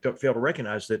recognize, don't fail to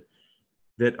recognize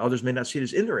that others may not see it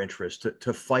as in their interest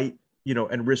to fight,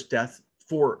 and risk death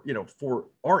for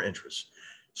our interests.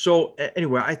 So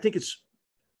anyway, I think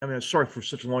I'm sorry for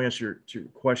such a long answer to your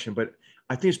question, but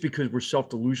I think it's because we're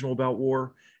self-delusional about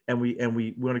war, and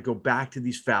we want to go back to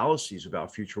these fallacies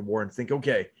about future war and think,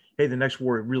 okay, hey, the next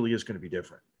war really is going to be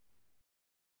different.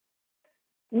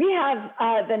 We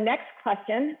have the next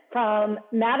question from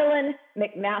Madeline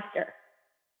McMaster.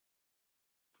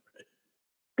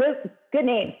 Good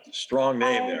name. Strong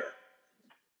name there.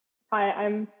 Hi,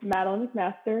 I'm Madeline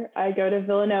McMaster. I go to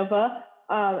Villanova.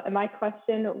 And my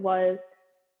question was,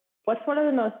 what's one of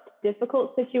the most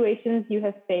difficult situations you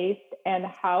have faced, and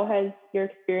how has your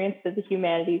experience with the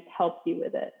humanities helped you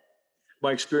with it?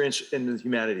 My experience in the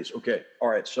humanities. Okay. All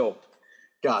right. So,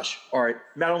 gosh. All right.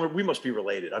 Madeline, we must be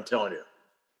related. I'm telling you.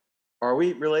 Are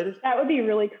we related? That would be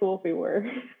really cool if we were.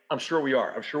 I'm sure we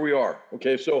are.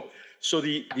 Okay. So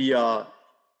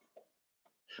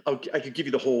I could give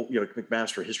you the whole,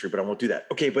 McMaster history, but I won't do that.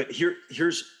 Okay. But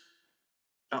here's,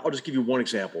 I'll just give you one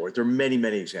example. Right? There are many,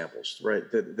 many examples, right,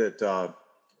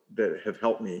 that have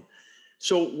helped me.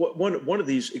 So one of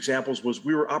these examples was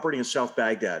we were operating in South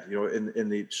Baghdad, in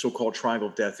the so-called Triangle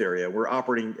of Death area. We're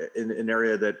operating in an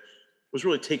area that was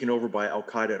really taken over by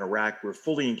Al-Qaeda in Iraq. We're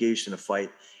fully engaged in a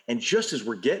fight. And just as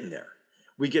we're getting there,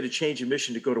 we get a change in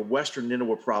mission to go to Western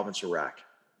Nineveh province, Iraq.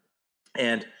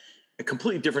 And a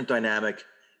completely different dynamic,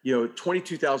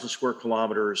 22,000 square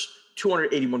kilometers,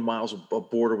 281 miles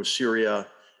of border with Syria.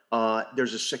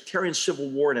 There's a sectarian civil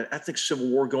war and an ethnic civil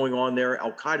war going on there.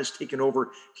 Al-Qaeda's taken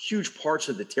over huge parts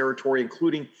of the territory,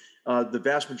 including the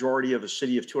vast majority of a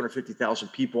city of 250,000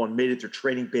 people, and made it their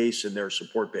training base and their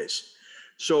support base.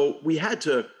 So we had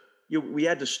to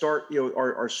start,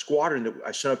 our squadron that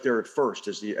I sent up there at first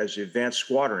as the advanced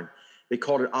squadron. They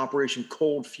called it Operation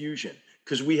Cold Fusion,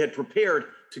 because we had prepared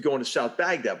to go into South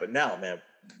Baghdad, but now, man,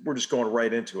 we're just going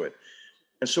right into it.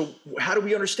 And so how do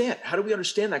we understand? How do we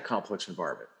understand that complex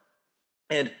environment?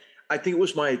 And I think it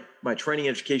was my training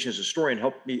and education as a historian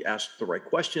helped me ask the right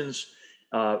questions.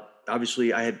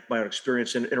 Obviously, I had my own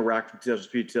experience in Iraq from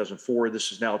 2003 to 2004.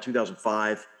 This is now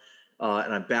 2005,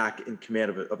 and I'm back in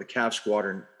command of a CAV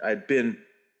squadron. I'd been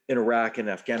in Iraq and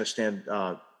Afghanistan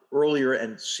earlier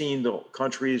and seen the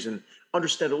countries and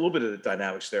understand a little bit of the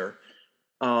dynamics there.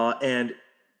 And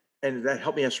that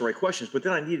helped me ask the right questions. But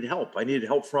then I needed help. I needed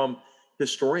help from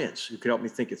historians who could help me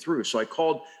think it through. So I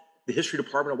called the history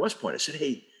department at West Point. I said,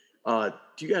 hey,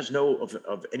 do you guys know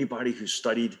of anybody who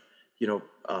studied,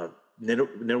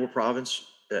 Nineveh province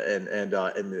and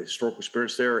the historical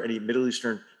experience there? Any Middle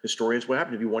Eastern historians? What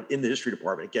happened to be one in the history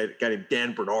department? A guy named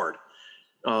Dan Bernard,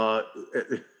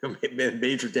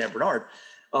 Major Dan Bernard,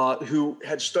 who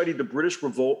had studied the British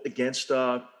revolt against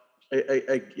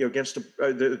against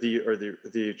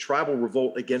the tribal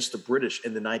revolt against the British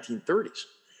in the 1930s.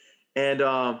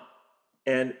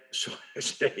 And so I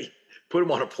say, put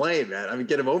him on a plane, man. I mean,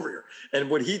 get him over here. And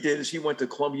what he did is he went to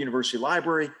Columbia University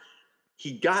Library.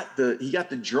 He got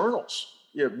the journals,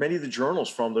 many of the journals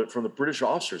from the British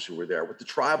officers who were there with the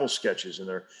tribal sketches and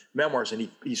their memoirs, and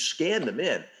he scanned them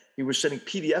in. He was sending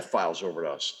PDF files over to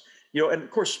us, and of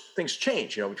course things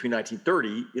change, between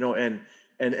 1930,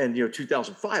 and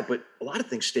 2005, but a lot of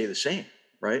things stay the same,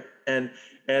 right? And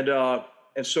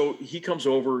so he comes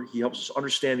over, he helps us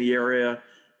understand the area.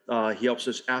 He helps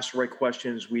us ask the right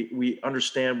questions. We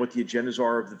understand what the agendas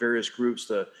are of the various groups,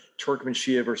 the Turkmen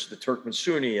Shia versus the Turkmen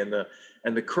Sunni,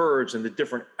 and the Kurds and the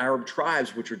different Arab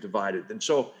tribes which are divided. And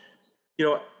so,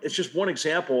 it's just one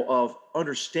example of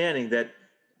understanding that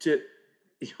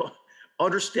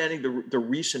understanding the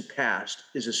recent past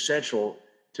is essential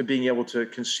to being able to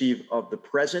conceive of the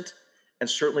present and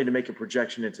certainly to make a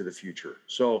projection into the future.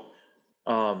 So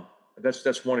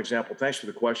that's one example. Thanks for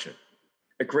the question.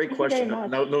 A great question.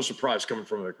 No surprise coming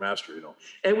from a McMaster,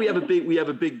 And we have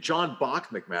a big John Bach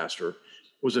McMaster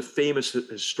was a famous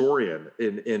historian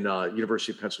in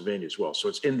University of Pennsylvania as well. So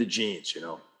it's in the genes,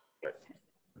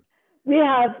 We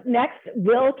have next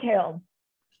Will Kiln.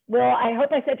 Will, I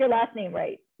hope I said your last name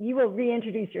right. You will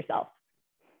reintroduce yourself.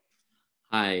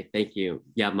 Hi, thank you.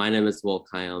 Yeah, my name is Will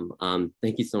Kayam.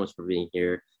 Thank you so much for being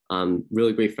here.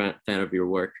 Really great fan of your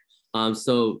work.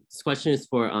 So this question is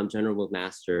for General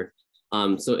McMaster.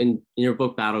 So in your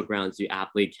book Battlegrounds, you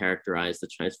aptly characterize the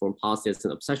Chinese foreign policy as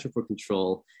an obsession for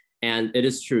control. And it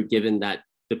is true, given that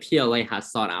the PLA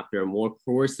has sought after a more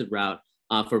coercive route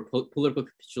for political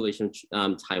capitulation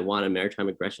of Taiwan and maritime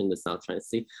aggression in the South China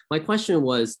Sea. My question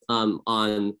was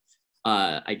on,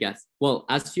 I guess, well,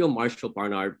 as Field Marshal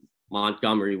Barnard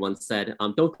Montgomery once said,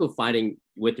 don't go fighting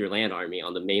with your land army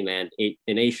on the mainland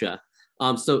in Asia.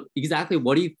 So exactly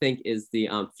what do you think is the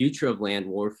future of land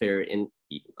warfare in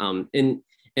the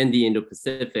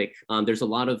Indo-Pacific? There's a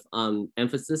lot of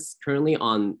emphasis currently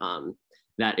on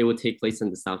that it would take place in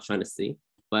the South China Sea.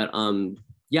 But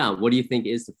yeah, what do you think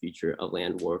is the future of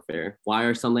land warfare? Why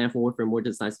are some land warfare more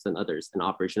decisive than others in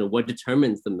operation? And what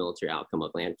determines the military outcome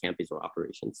of land campaigns or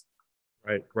operations?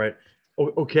 Right, right.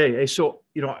 Okay, so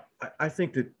I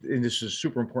think that, and this is a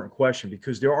super important question,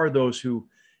 because there are those who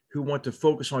want to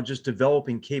focus on just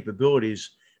developing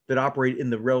capabilities that operate in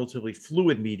the relatively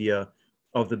fluid media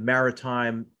of the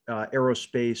maritime,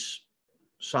 aerospace,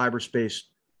 cyberspace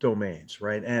domains,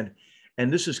 right?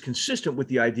 And this is consistent with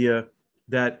the idea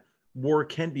that war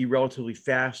can be relatively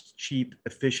fast, cheap,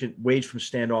 efficient, waged from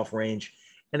standoff range,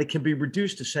 and it can be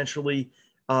reduced essentially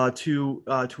to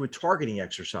a targeting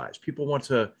exercise. People want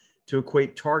to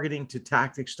equate targeting to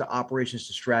tactics, to operations,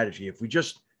 to strategy. If we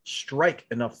just strike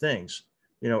enough things,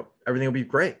 everything will be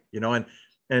great.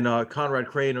 And Conrad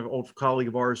Crane, an old colleague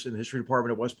of ours in the history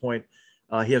department at West Point,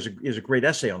 he has a great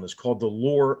essay on this called "The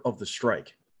Lure of the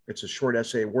Strike." It's a short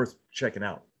essay worth checking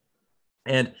out.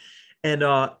 And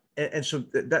so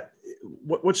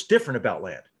what's different about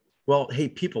land? Well, hey,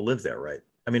 people live there, right?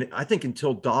 I mean, I think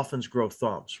until dolphins grow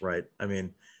thumbs, right? I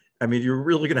mean, you're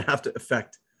really going to have to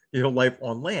affect life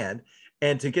on land.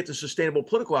 And to get to sustainable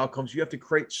political outcomes, you have to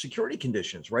create security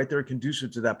conditions, right, that are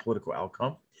conducive to that political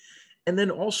outcome. And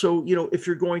then also, if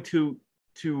you're going to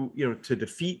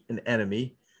defeat an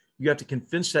enemy, you have to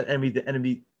convince the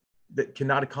enemy that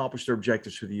cannot accomplish their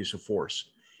objectives through the use of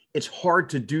force. It's hard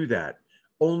to do that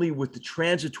only with the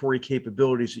transitory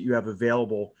capabilities that you have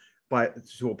available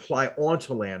to apply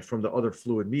onto land from the other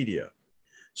fluid media.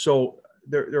 So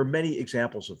there are many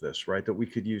examples of this, right, that we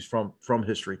could use from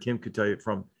history. Kim could tell you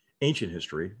from ancient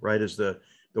history, right, is the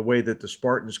way that the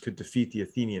Spartans could defeat the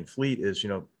Athenian fleet is,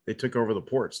 they took over the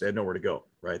ports. They had nowhere to go,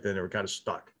 right? Then they were kind of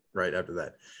stuck, right, after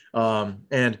that.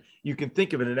 And you can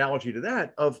think of an analogy to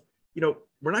that of,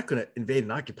 we're not going to invade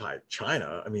and occupy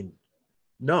China. I mean,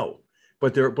 no, I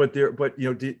think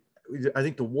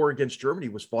the war against Germany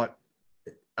was fought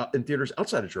in theaters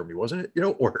outside of Germany, wasn't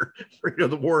it? Or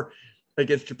the war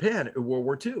against Japan in World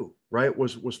War II, right,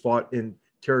 was fought in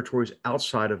territories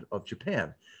outside of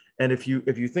Japan. And if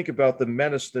you think about the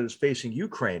menace that is facing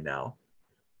Ukraine now,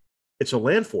 it's a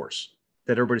land force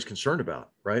that everybody's concerned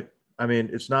about, right? I mean,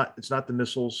 it's not the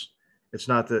missiles, it's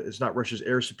not Russia's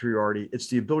air superiority, it's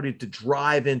the ability to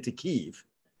drive into Kyiv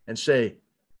and say,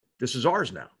 this is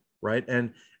ours now, right?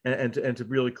 And to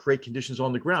really create conditions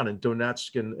on the ground in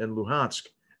Donetsk and Luhansk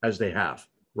as they have,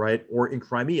 right? Or in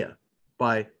Crimea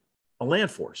by a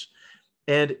land force.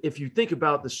 And if you think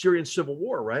about the Syrian civil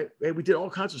war, right? We did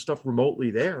all kinds of stuff remotely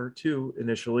there too,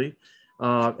 initially.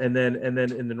 And then in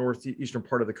the northeastern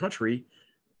part of the country.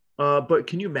 But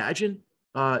can you imagine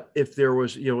if there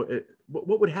was,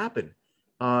 what would happen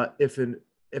if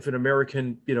an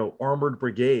American, armored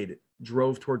brigade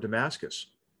drove toward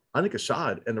Damascus? I think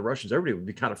Assad and the Russians, everybody would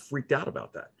be kind of freaked out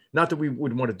about that. Not that we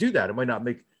would want to do that. It might not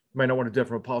want to do it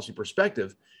from a policy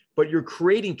perspective, but you're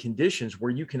creating conditions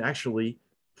where you can actually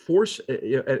force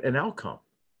an outcome.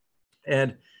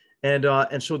 And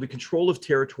so the control of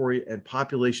territory and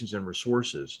populations and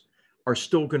resources are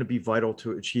still going to be vital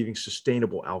to achieving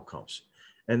sustainable outcomes.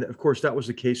 And of course, that was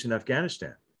the case in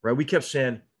Afghanistan, right? We kept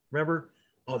saying, remember,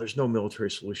 there's no military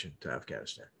solution to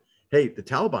Afghanistan. Hey, the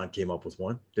Taliban came up with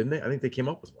one, didn't they? I think they came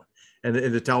up with one. And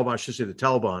the Taliban, I should say the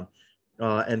Taliban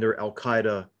and their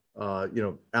Al-Qaeda,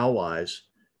 allies,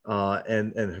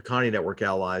 and Haqqani network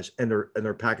allies, and their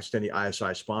Pakistani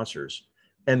ISI sponsors,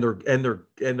 and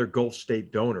their Gulf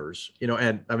state donors,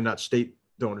 and I mean not state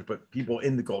donors, but people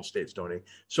in the Gulf states donating.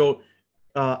 So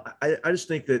I just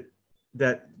think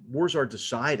that wars are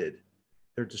decided.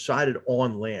 They're decided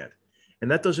on land,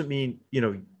 and that doesn't mean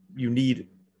you need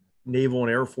naval and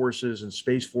air forces and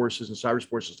space forces and cyber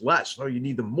forces less. No, you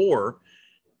need them more.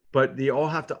 But they all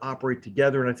have to operate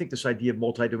together. And I think this idea of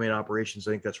multi-domain operations,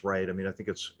 I think that's right. I mean, I think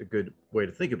it's a good way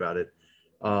to think about it.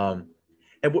 And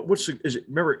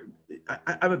remember,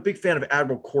 I'm a big fan of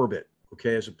Admiral Corbett,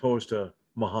 okay, as opposed to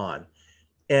Mahan.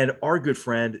 And our good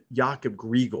friend, Jakob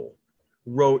Griegel,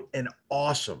 wrote an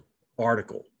awesome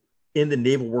article in the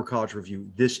Naval War College Review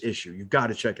this issue. You've got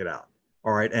to check it out.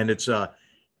 All right, and it's on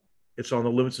the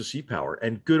limits of sea power,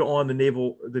 and good on the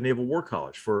Naval War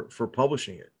College for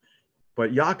publishing it.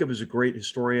 But Jakob is a great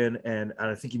historian, and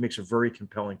I think he makes a very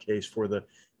compelling case for the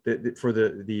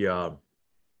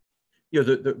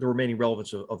remaining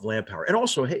relevance of land power. And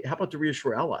also, hey, how about to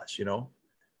reassure allies?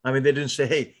 I mean, they didn't say,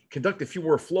 hey, conduct a few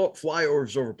more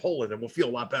flyovers over Poland and we'll feel a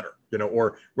lot better,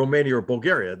 or Romania or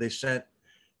Bulgaria. They sent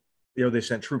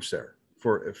troops there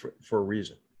for a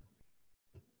reason.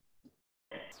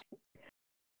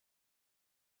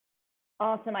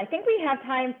 Awesome. I think we have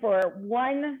time for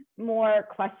one more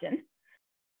question.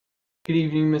 Good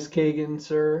evening, Ms. Kagan,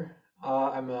 sir.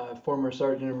 I'm a former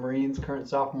Sergeant of Marines, current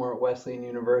sophomore at Wesleyan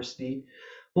University.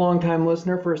 Longtime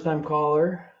listener, first-time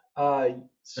caller.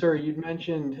 Sir, you'd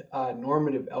mentioned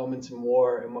normative elements in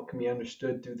war and what can be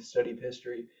understood through the study of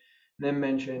history, and then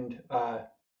mentioned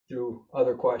through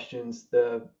other questions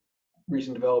the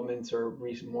recent developments or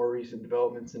more recent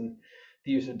developments in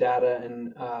the use of data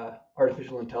and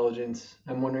artificial intelligence.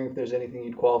 I'm wondering if there's anything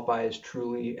you'd qualify as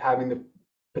truly having the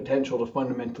potential to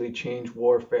fundamentally change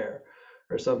warfare,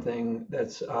 or something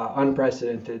that's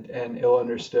unprecedented and ill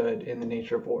understood in the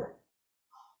nature of war.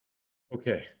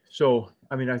 Okay, so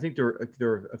I mean, I think there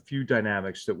are a few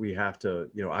dynamics that we have to,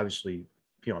 obviously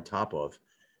be on top of,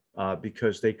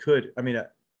 because they could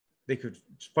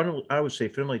fundamentally, I would say,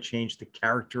 fundamentally change the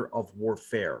character of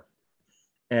warfare,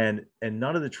 and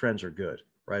none of the trends are good,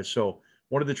 right? So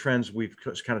one of the trends we've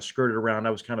kind of skirted around,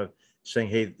 I was kind of saying,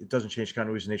 hey, it doesn't change the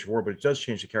continuity of nature of war, but it does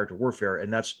change the character of warfare,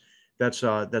 and that's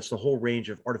the whole range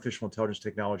of artificial intelligence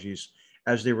technologies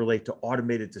as they relate to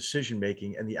automated decision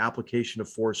making and the application of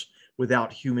force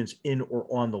without humans in or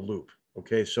on the loop.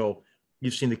 Okay, so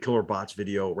you've seen the killer bots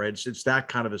video, right? It's that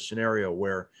kind of a scenario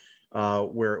where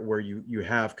you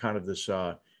have kind of this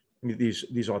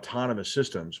these autonomous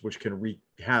systems which can wreak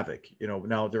havoc.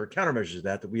 Now there are countermeasures to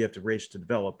that we have to race to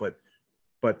develop, but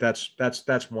that's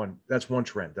one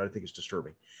trend that I think is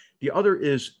disturbing. The other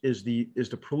is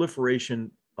the proliferation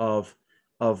of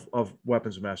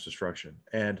weapons of mass destruction,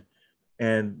 and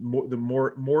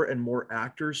more and more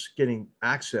actors getting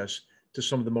access to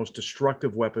some of the most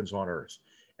destructive weapons on Earth.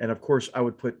 And of course, I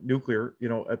would put nuclear,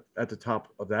 at the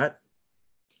top of that,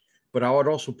 but I would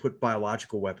also put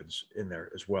biological weapons in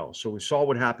there as well. So we saw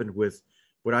what happened with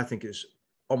what I think is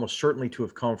almost certainly to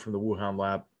have come from the Wuhan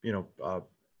lab,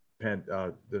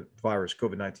 the virus,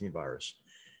 COVID-19 virus,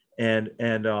 and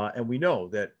we know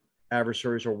that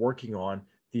adversaries are working on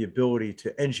the ability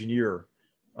to engineer,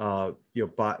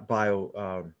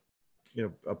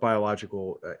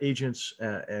 biological agents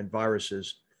and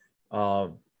viruses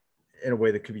in a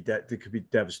way that could be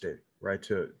devastating, right,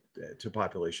 to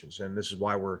populations. And this is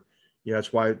why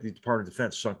that's why the Department of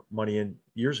Defense sunk money in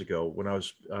years ago when I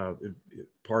was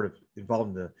involved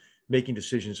in the making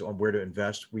decisions on where to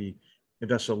invest. We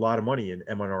invested a lot of money in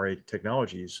mRNA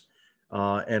technologies,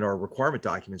 and our requirement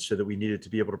documents said that we needed to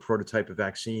be able to prototype a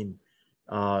vaccine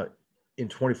in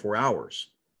 24 hours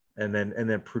and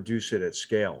then produce it at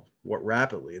scale,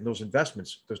 rapidly. And those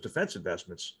defense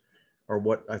investments are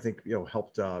what I think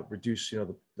helped reduce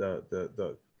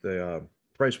the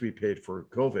price we paid for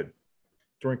COVID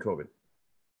during COVID.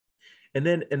 And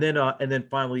then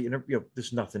finally, this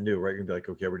is nothing new, right? You're gonna be like,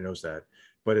 okay, everybody knows that,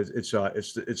 but it's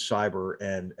cyber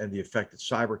and the effect that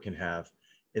cyber can have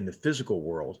in the physical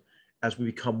world as we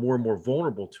become more and more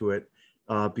vulnerable to it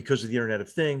because of the Internet of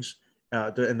Things,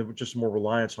 and just more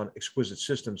reliance on exquisite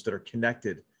systems that are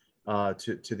connected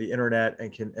to the internet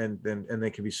and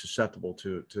they can be susceptible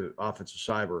to offensive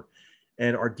cyber.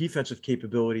 And our defensive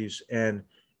capabilities and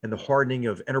the hardening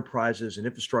of enterprises and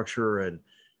infrastructure and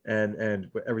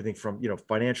everything from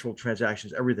financial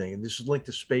transactions, everything. And this is linked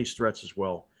to space threats as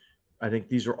well. I think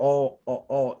these are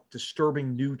all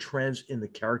disturbing new trends in the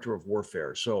character of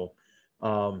warfare. So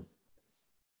I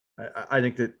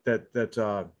think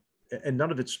that and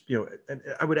none of it's and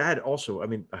I would add also, I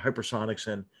mean, hypersonics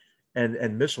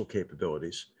and missile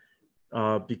capabilities,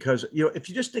 because if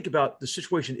you just think about the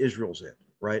situation Israel's in,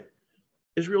 right?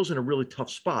 Israel's in a really tough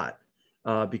spot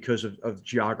because of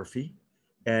geography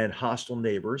and hostile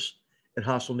neighbors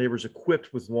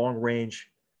equipped with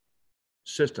long-range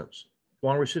systems,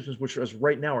 which as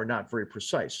right now are not very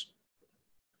precise.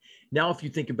 Now, if you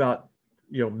think about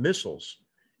missiles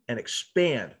and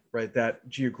expand, right, that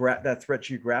threat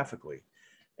geographically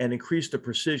and increase the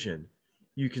precision,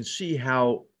 you can see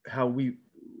how we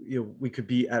could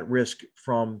be at risk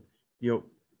from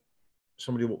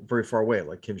somebody very far away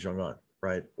like Kim Jong-un,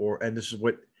 right? And this is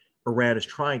what Iran is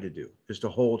trying to do, is to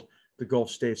hold the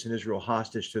Gulf states and Israel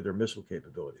hostage to their missile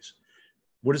capabilities.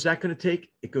 What is that going to take?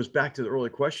 It goes back to the earlier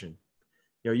question.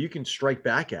 You can strike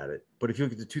back at it, but if you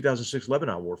look at the 2006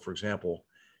 Lebanon War, for example,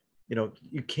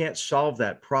 you can't solve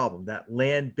that problem, that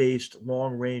land-based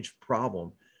long-range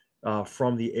problem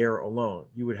from the air alone.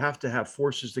 You would have to have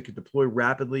forces that could deploy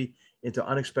rapidly into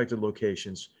unexpected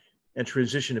locations and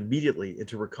transition immediately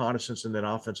into reconnaissance and then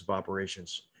offensive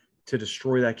operations to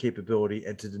destroy that capability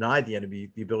and to deny the enemy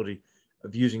the ability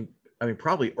of using,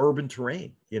 probably urban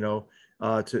terrain, to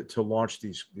launch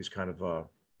these kind of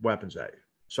weapons at you.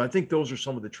 So I think those are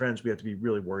some of the trends we have to be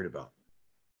really worried about.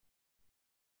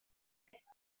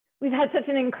 We've had such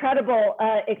an incredible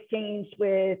exchange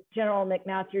with General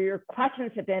McMaster. Your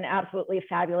questions have been absolutely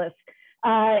fabulous.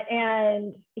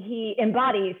 And he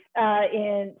embodies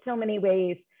in so many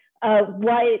ways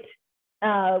what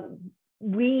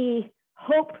we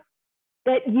hope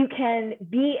that you can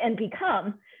be and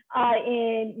become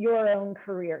in your own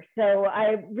career. So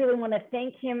I really want to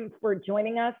thank him for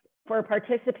joining us, for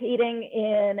participating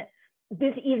in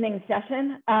this evening's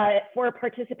session, for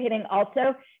participating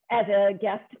also as a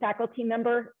guest faculty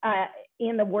member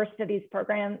in the War Studies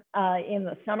program in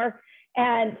the summer,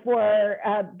 and for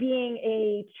being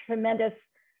a tremendous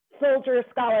soldier,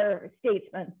 scholar,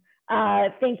 statesman.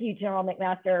 Thank you, General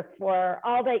McMaster, for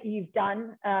all that you've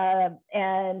done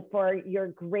and for your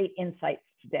great insights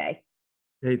today.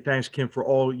 Hey, thanks, Kim, for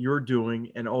all you're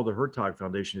doing and all the Hertog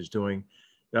Foundation is doing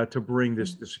to bring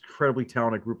this incredibly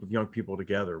talented group of young people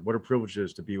together. What a privilege it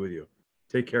is to be with you.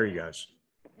 Take care, you guys.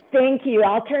 Thank you.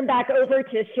 I'll turn back over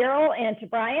to Cheryl and to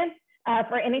Brian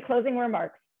for any closing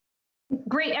remarks.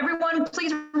 Great, everyone,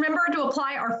 please remember to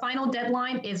apply. Our final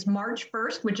deadline is March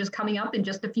 1st, which is coming up in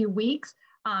just a few weeks.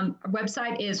 Our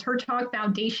website is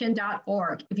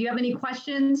hertogfoundation.org. If you have any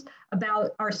questions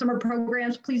about our summer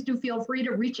programs, please do feel free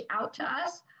to reach out to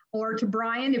us or to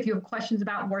Brian if you have questions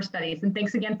about war studies. And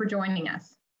thanks again for joining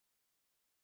us.